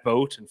in that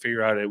boat and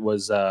figure out it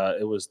was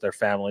their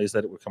families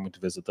that were coming to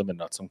visit them and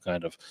not some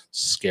kind of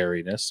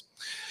scariness.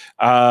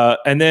 So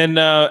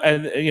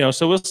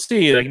we'll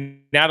see. Like,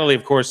 Natalie,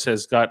 of course,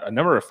 has got a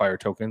number of fire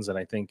tokens, and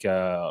I think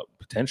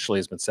potentially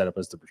has been set up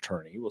as the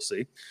returnee. We'll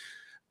see.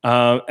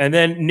 And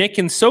then Nick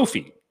and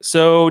Sophie.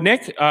 So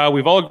Nick,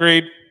 we've all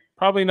agreed,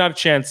 probably not a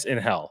chance in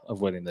hell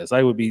of winning this.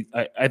 I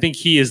think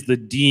he is the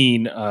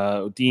dean.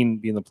 Dean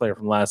being the player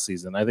from last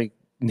season. I think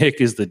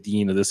Nick is the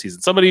dean of this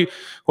season. Somebody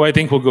who I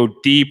think will go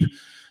deep,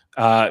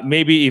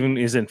 maybe even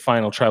is in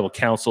final tribal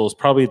council, is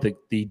probably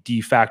the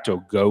de facto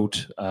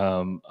GOAT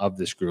of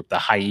this group, the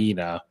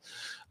hyena.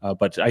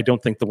 But I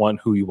don't think the one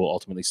who you will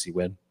ultimately see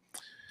win.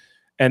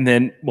 And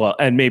then,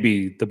 and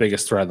maybe the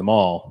biggest threat of them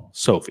all,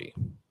 Sophie,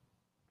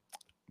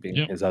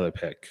 being his other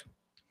pick.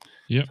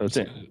 Yeah. So it's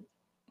it.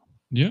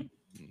 Yeah.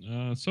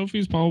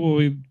 Sophie's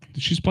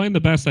she's playing the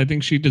best. I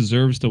think she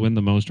deserves to win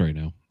the most right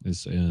now.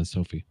 Is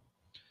Sophie?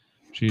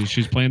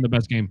 She's playing the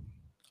best game.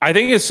 I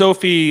think it's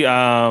Sophie.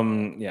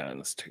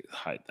 Let's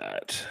hide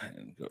that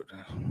and go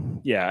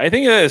to. Yeah, I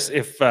think it is.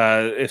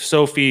 If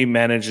Sophie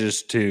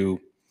manages to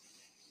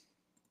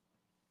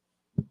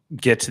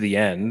get to the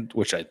end,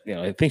 which I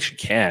think she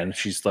can.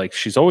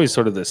 She's always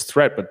sort of this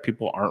threat, but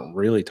people aren't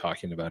really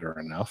talking about her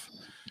enough.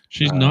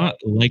 She's not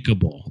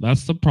likable.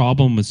 That's the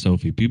problem with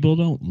Sophie. People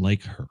don't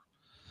like her.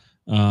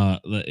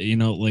 You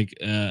know,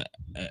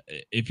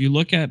 if you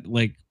look at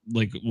like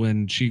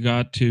when she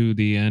got to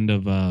the end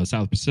of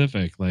South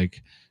Pacific,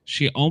 like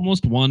she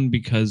almost won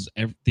because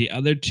the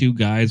other two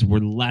guys were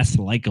less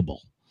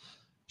likable.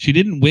 She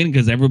didn't win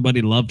because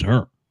everybody loved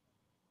her.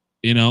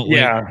 You know,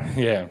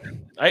 yeah.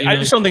 I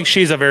just don't think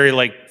she's a very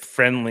like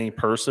friendly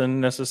person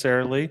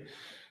necessarily,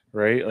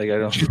 right? Like I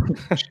don't. She's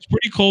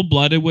pretty cold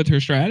blooded with her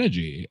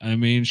strategy. I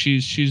mean,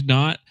 she's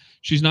not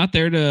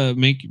there to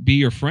be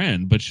your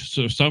friend, but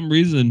for some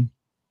reason,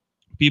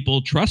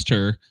 people trust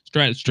her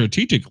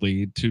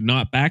strategically to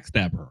not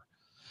backstab her,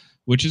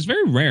 which is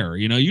very rare.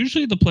 You know,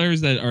 usually the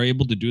players that are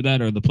able to do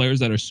that are the players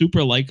that are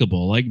super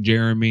likable, like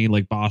Jeremy,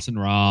 like Boston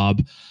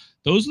Rob.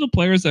 Those are the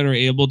players that are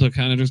able to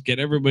kind of just get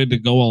everybody to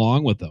go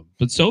along with them.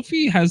 But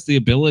Sophie has the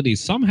ability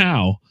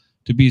somehow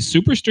to be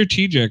super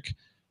strategic,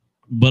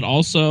 but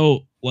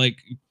also like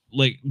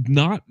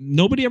not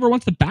nobody ever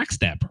wants to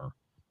backstab her.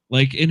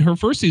 Like in her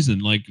first season,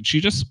 like she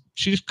just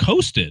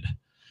coasted.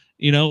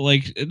 You know,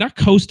 like not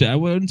coasted. I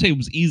wouldn't say it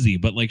was easy,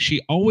 but like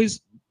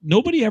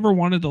nobody ever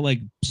wanted to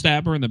like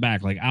stab her in the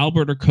back. Like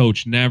Albert or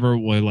Coach never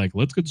were like,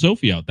 let's get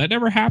Sophie out. That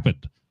never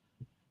happened.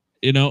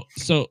 You know,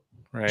 so.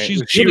 Right.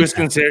 She was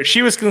considered.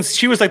 She was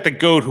like the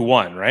goat who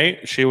won.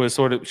 Right. She was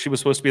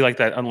supposed to be like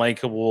that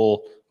unlikable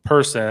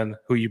person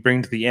who you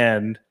bring to the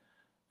end,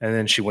 and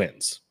then she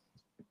wins.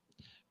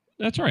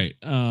 That's right.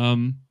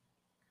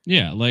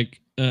 Yeah.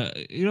 Like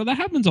you know, that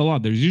happens a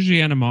lot. There's usually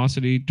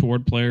animosity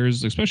toward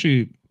players,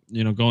 especially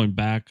you know going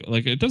back.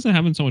 Like it doesn't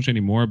happen so much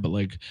anymore, but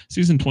like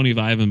season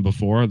 25 and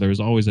before, there's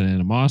always an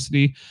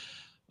animosity.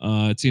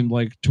 It seemed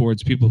like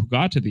towards people who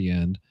got to the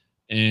end,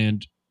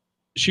 and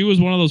she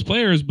was one of those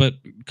players, but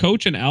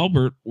Coach and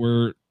Albert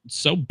were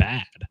so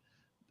bad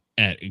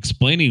at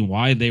explaining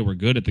why they were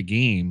good at the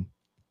game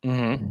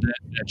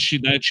that she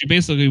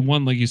basically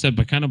won, like you said,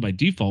 but kind of by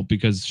default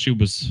because she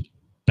was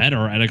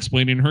better at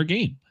explaining her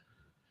game.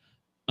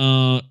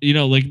 You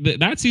know, like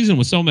that season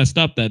was so messed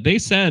up that they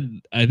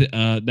said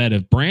that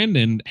if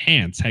Brandon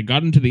Hance had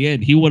gotten to the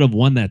end, he would have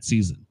won that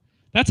season.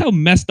 That's how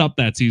messed up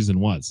that season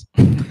was.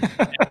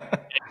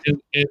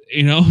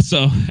 You know,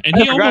 so and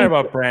I forgot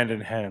about Brandon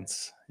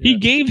Hance. He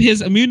gave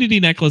his immunity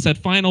necklace at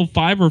Final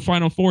 5 or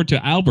Final 4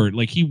 to Albert.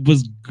 Like he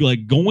was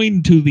like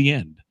going to the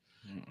end.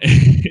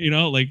 You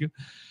know, like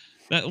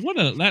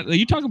that.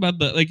 You talk about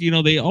the like. You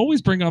know, they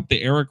always bring up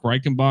the Eric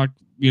Reichenbach.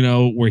 You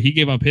know, where he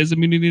gave up his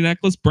immunity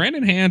necklace.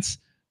 Brandon Hance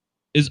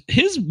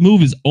his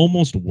move is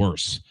almost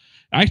worse.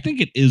 I think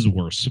it is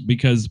worse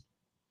because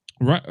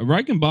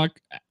Reichenbach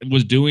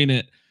was doing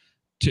it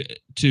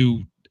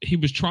to he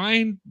was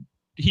trying.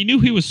 He knew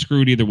he was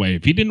screwed either way.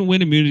 If he didn't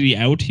win immunity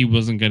out, he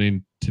wasn't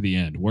getting to the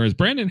end. Whereas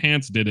Brandon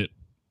Hance did it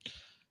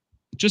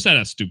just out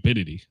of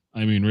stupidity.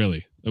 I mean,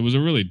 really, it was a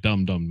really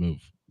dumb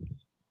move.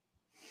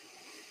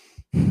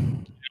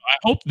 I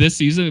hope this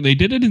season they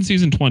did it in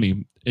season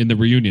 20 in the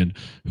reunion.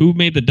 Who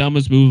made the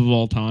dumbest move of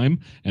all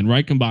time? And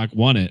Reichenbach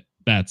won it.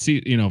 For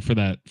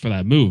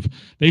that move,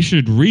 they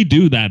should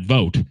redo that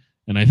vote.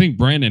 And I think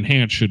Brandon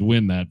Hance should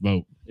win that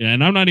vote.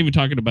 And I'm not even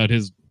talking about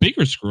his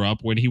bigger screw up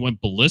when he went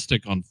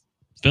ballistic on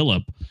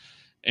Philip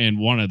and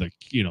wanted to,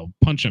 you know,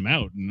 punch him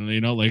out. And,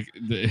 you know, like...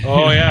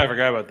 Oh, yeah, I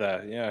forgot about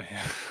that. Yeah.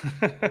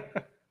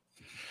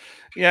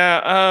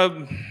 Yeah.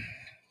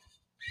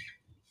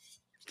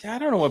 I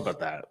don't know what about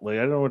that. Like,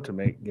 I don't know what to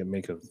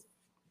make of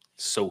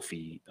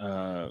Sophie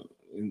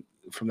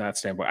from that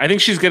standpoint. I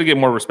think she's going to get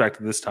more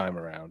respect this time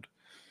around.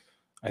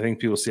 I think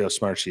people see how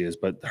smart she is,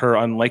 but her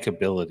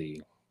unlikability,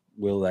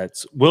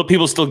 will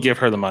people still give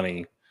her the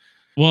money?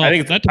 Well, I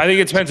think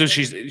it depends if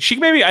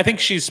I think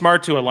she's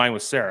smart to align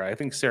with Sarah. I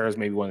think Sarah's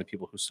maybe one of the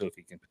people who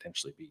Sophie can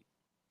potentially beat.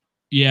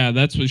 Yeah,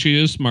 that's what she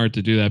is smart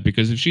to do that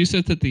because if she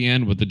sits at the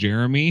end with the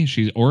Jeremy,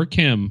 or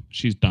Kim,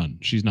 she's done.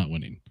 She's not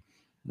winning.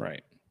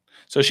 Right.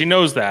 So she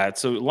knows that.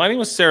 So aligning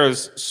with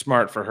Sarah's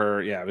smart for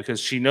her, yeah, because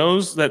she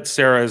knows that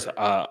Sarah's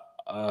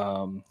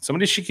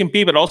somebody she can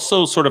be, but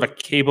also sort of a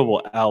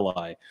capable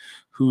ally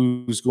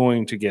who's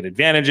going to get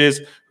advantages,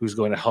 who's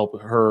going to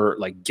help her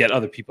like get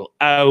other people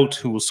out,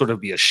 who will sort of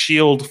be a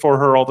shield for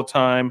her all the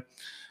time.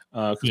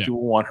 Because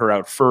people want her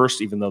out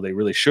first, even though they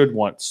really should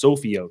want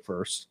Sophie out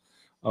first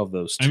of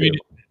those two. I mean,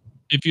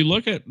 if you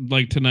look at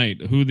like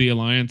tonight, who the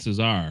alliances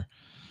are,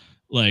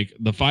 like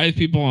the 5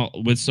 people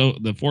with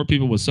the 4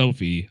 people with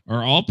Sophie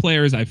are all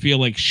players I feel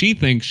like she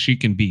thinks she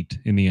can beat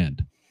in the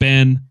end.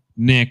 Ben,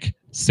 Nick,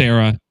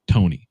 Sarah,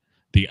 Tony.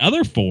 The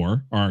other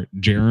 4 are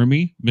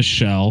Jeremy,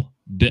 Michelle,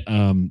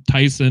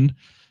 Tyson,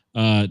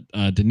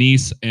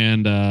 Denise,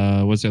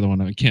 and what's the other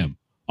one? Kim.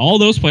 All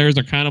those players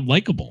are kind of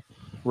likable,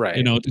 right?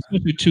 You know,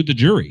 especially to the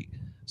jury.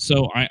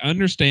 So I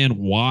understand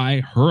why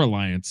her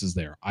alliance is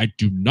there. I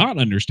do not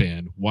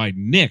understand why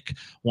Nick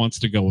wants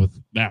to go with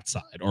that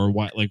side, or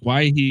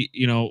why he,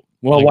 you know.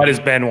 Well, like, why does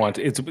Ben want?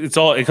 It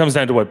comes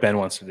down to what Ben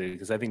wants to do,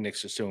 because I think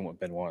Nick's just doing what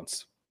Ben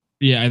wants.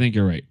 Yeah, I think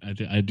you're right.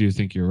 I do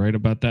think you're right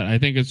about that. I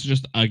think it's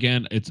just,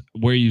 again, it's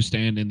where you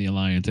stand in the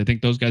alliance. I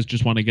think those guys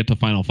just want to get to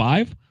Final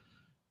 5,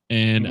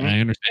 and I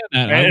understand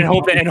that.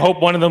 And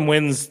hope one of them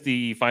wins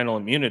the final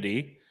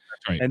immunity.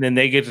 right. and then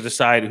they get to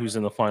decide who's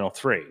in the final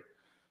 3.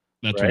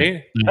 That's right?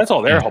 right. That's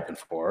all they're Yeah. hoping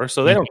for.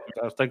 So they don't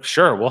like,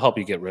 sure, we'll help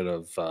you get rid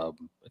of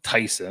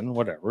Tyson,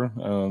 whatever.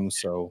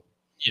 So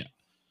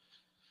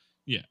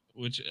Yeah,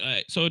 which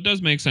so it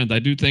does make sense. I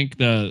do think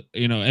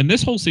and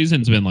this whole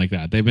season's been like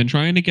that. They've been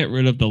trying to get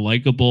rid of the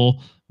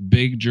likable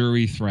big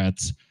jury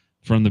threats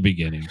from the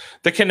beginning.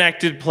 the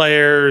connected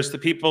players, the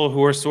people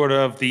who are sort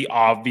of the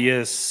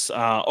obvious.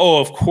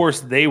 Of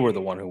course, they were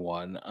the one who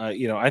won.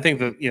 I think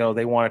that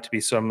they want it to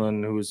be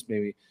someone who's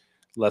maybe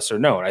lesser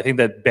known. I think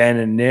that Ben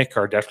and Nick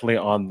are definitely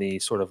on the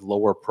sort of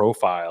lower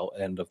profile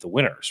end of the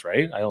winners,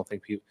 right? I don't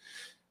think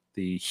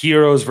the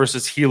heroes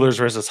versus healers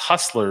versus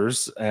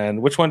hustlers.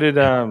 And which one did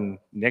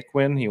Nick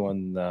win? He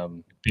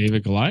won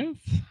David Goliath?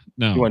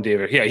 No. He won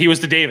David. Yeah, he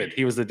was the David.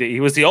 He was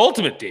the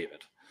ultimate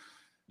David.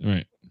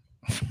 Right.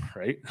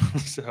 Right.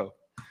 So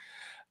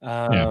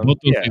both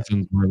those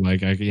seasons were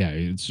like,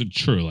 it's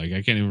true. Like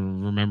I can't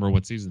even remember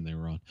what season they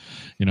were on,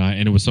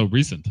 and it was so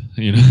recent,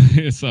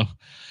 so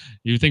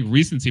you think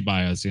recency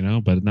bias,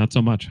 but not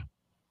so much.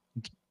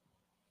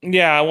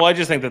 Yeah, well, I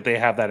just think that they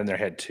have that in their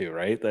head too,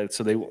 right?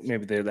 So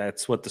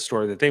that's what the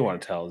story that they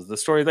want to tell is the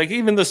story, like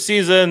even the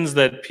seasons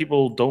that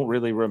people don't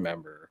really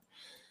remember,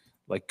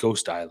 like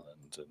Ghost Island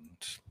and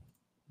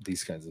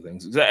these kinds of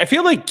things. I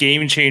feel like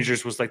Game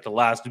Changers was like the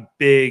last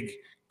big,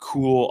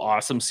 cool,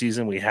 awesome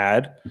season we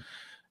had,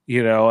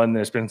 and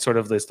there's been sort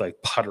of this like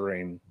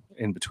puttering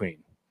in between.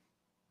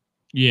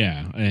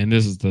 Yeah, and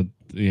this is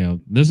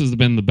this has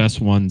been the best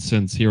one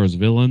since Heroes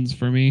Villains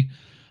for me.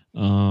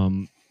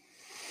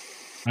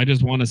 I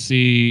just want to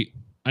see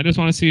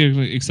an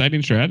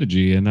exciting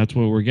strategy, and that's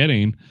what we're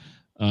getting.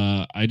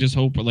 I just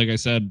hope, like I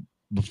said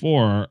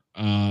before,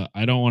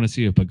 I don't want to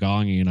see a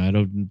Pagong, and I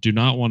do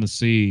not want to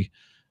see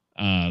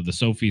the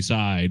Sophie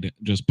side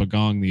just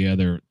Pagong the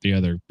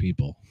other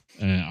people.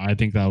 I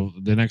think that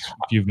the next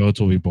few votes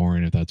will be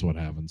boring if that's what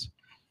happens.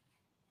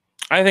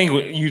 I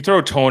think you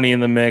throw Tony in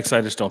the mix. I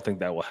just don't think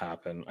that will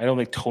happen. I don't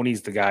think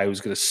Tony's the guy who's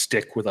going to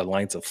stick with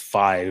alliance of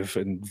 5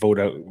 and vote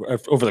out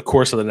over the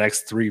course of the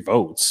next 3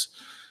 votes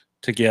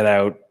to get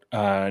out.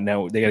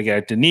 Now they got to get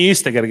out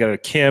Denise, they got to get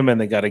out Kim,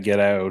 and they got to get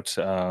out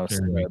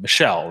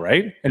Michelle,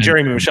 right? And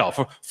Jeremy and Michelle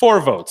for 4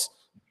 votes.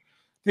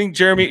 You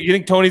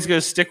think Tony's going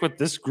to stick with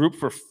this group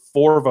for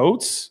 4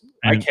 votes?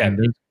 I can't.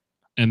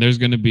 And there's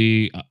going to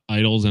be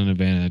idols and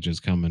advantages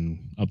coming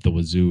up the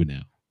wazoo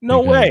now.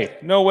 No way.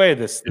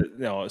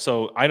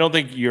 So I don't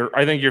think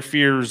I think your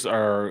fears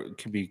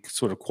can be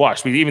sort of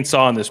quashed. We even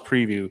saw in this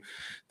preview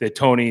that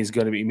Tony is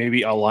going to be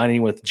maybe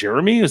aligning with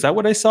Jeremy. Is that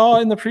what I saw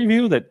in the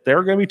preview? That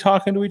they're going to be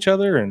talking to each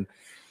other? And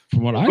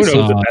from what who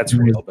knows if that's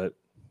real, but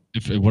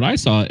what I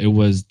saw, it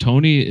was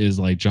Tony is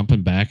like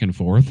jumping back and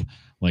forth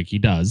like he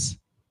does.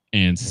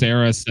 And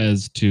Sarah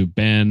says to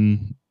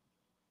Ben,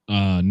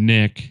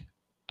 Nick,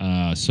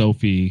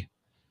 Sophie,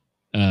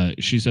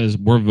 she says,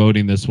 we're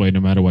voting this way no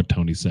matter what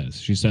Tony says.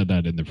 She said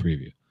that in the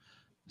preview.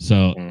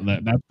 So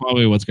that's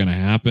probably what's going to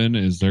happen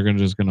is they're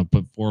just going to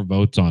put 4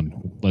 votes on,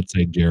 let's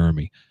say,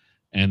 Jeremy.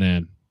 And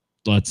then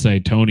let's say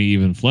Tony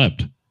even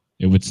flipped.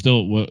 It would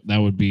still, then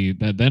it would be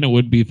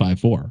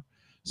 5-4.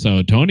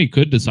 So Tony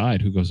could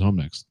decide who goes home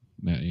next.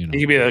 He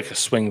could be like a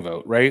swing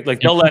vote, right?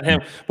 Like they'll let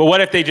him. But what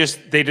if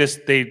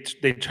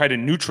they try to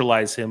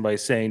neutralize him by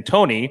saying,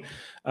 Tony,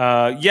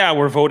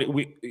 we're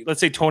voting. Let's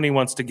say Tony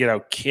wants to get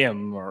out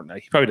Kim, or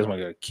he probably doesn't want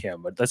to get out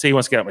Kim, but let's say he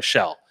wants to get out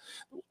Michelle.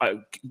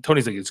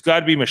 Tony's like, it's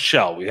got to be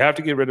Michelle. We have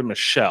to get rid of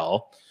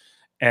Michelle.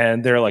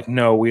 And they're like,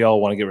 no, we all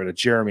want to get rid of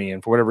Jeremy.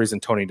 And for whatever reason,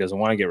 Tony doesn't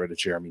want to get rid of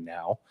Jeremy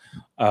now.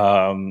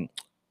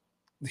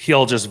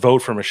 He'll just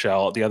vote for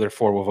Michelle. The other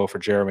 4 will vote for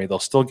Jeremy. They'll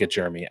still get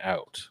Jeremy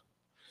out.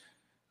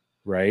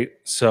 Right?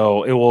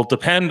 So it will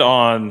depend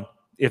on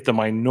if the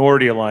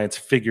minority alliance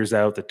figures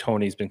out that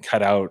Tony's been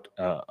cut out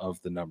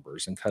of the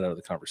numbers and cut out of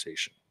the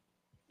conversation.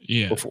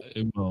 Yeah,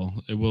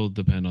 it will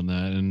depend on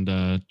that.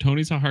 And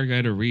Tony's a hard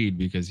guy to read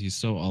because he's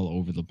so all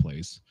over the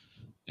place.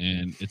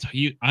 And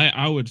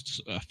I would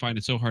find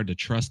it so hard to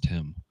trust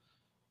him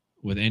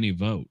with any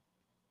vote,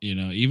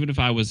 even if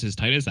I was his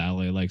tightest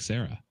ally like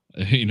Sarah,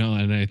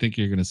 and I think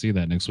you're going to see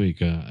that next week.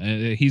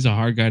 He's a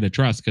hard guy to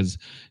trust because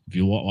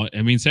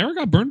Sarah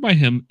got burned by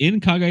him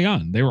in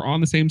Cagayan. They were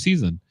on the same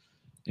season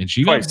and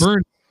she got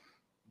burned.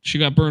 She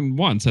got burned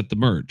once at the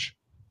merge.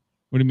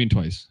 What do you mean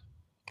twice?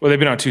 Well, they've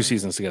been on 2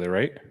 seasons together,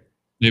 right?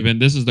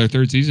 This is their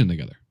 3rd season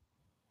together.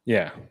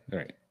 Yeah.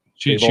 Right.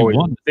 She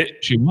won.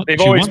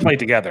 They've always played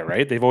together,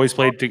 right? They've always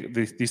played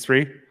these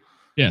 3.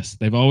 Yes,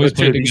 they've always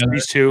played together.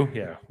 These 2,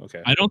 yeah,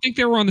 okay. I don't think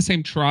they were on the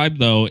same tribe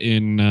though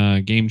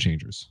in Game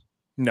Changers.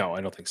 No,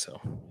 I don't think so.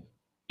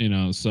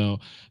 So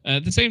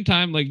at the same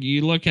time, like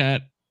you look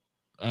at,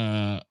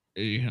 I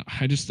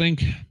just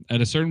think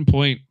at a certain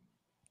point,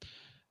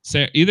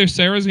 either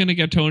Sarah's going to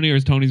get Tony or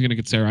Tony's going to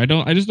get Sarah.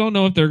 I just don't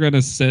know if they're going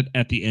to sit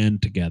at the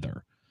end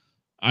together.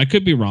 I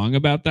could be wrong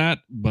about that,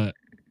 but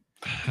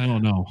I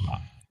don't know.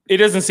 it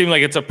doesn't seem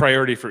like it's a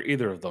priority for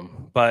either of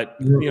them. But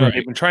Right.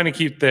 they've been trying to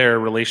keep their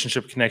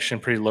relationship connection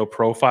pretty low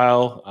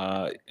profile,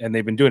 and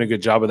they've been doing a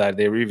good job of that.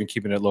 They were even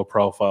keeping it low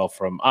profile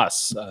from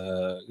us,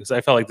 because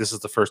I felt like this is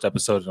the first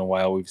episode in a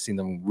while we've seen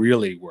them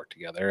really work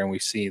together, and we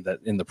see that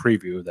in the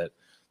preview that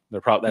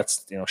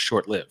that's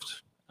short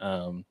lived.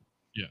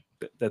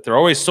 That they're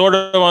always sort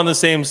of on the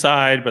same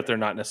side, but they're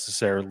not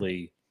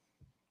necessarily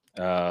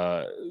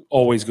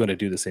always going to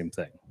do the same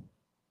thing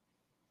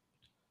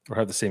or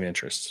have the same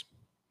interests.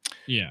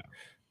 Yeah.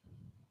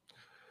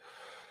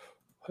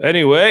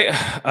 Anyway,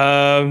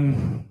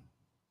 I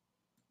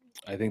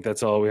think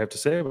that's all we have to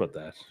say about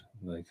that.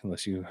 Like,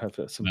 unless you have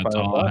some That's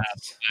final all I have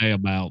thoughts. to say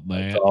about that.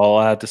 That's all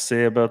I have to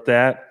say about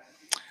that.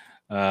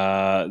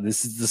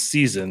 This is the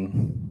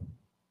season.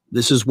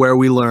 This is where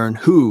we learn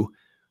who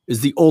is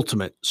the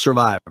ultimate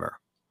survivor.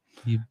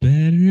 You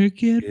better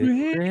get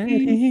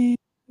ready.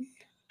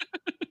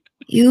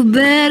 You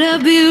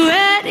better be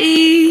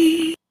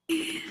ready.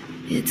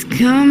 It's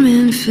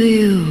coming for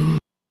you.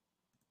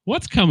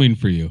 What's coming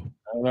for you?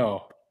 I don't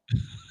know.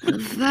 The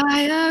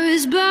fire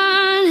is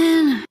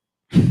burning.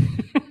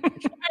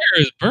 Fire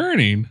is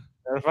burning.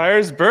 The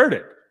fire's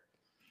burning.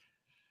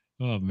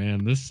 Oh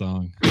man, this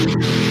song.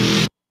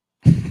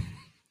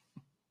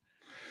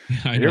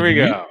 Here we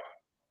go.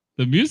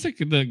 The music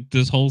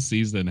this whole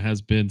season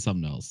has been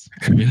something else.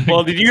 I mean,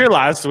 Well, did you hear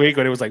last week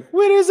when it was like,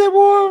 "Winners at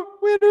war,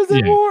 winners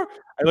at Yeah. war"?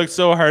 I looked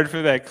so hard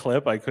for that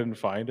clip, I couldn't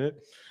find it.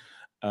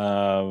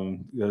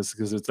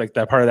 Because it's like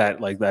that part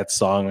of that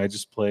song I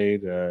just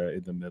played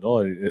in the middle.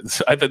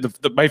 I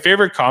thought my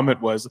favorite comment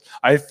was,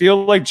 "I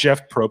feel like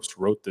Jeff Probst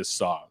wrote this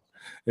song."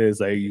 It's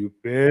like, "You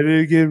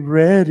better get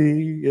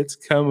ready, it's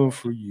coming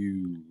for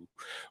you."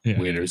 Yeah.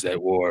 Winners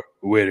at war,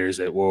 winners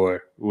at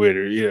war,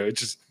 winner. It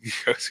just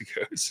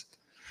goes.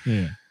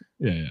 Yeah.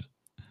 It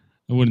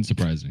wouldn't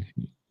surprise me.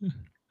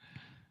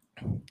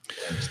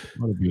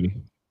 What a beauty.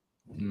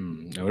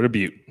 What a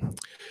beaut.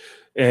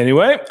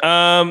 Anyway,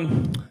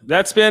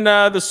 that's been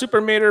the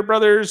Super Mater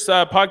Brothers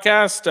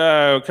podcast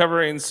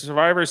covering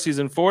Survivor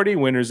Season 40,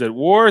 Winners at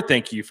War.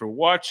 Thank you for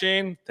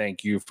watching.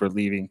 Thank you for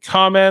leaving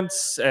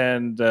comments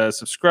and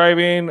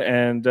subscribing.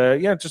 And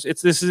this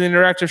is an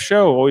interactive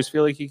show. Always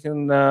feel like you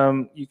can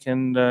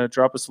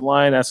drop us a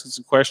line, ask us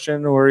a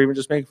question, or even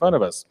just make fun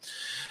of us.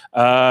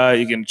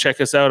 You can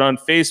check us out on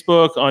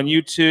Facebook, on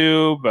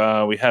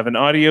YouTube. We have an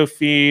audio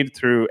feed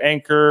through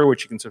Anchor,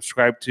 which you can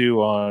subscribe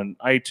to on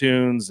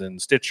iTunes and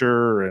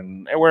Stitcher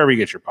and wherever you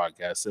get your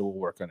podcasts. It will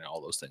work on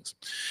all those things.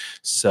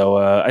 So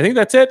I think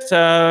that's it.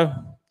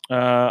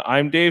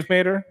 I'm Dave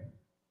Mater.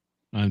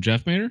 I'm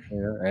Jeff Mater.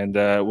 Yeah, and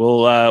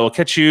we'll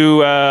catch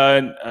you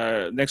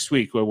next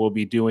week where we'll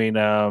be doing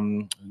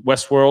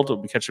Westworld. We'll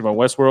be catching up on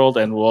Westworld,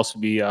 and we'll also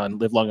be on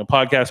Live Long and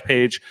Podcast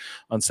page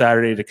on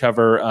Saturday to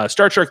cover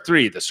Star Trek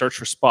 3, The Search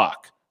for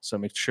Spock. So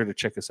make sure to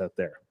check us out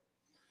there.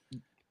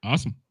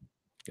 Awesome.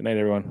 Good night,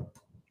 everyone.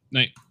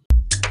 Night.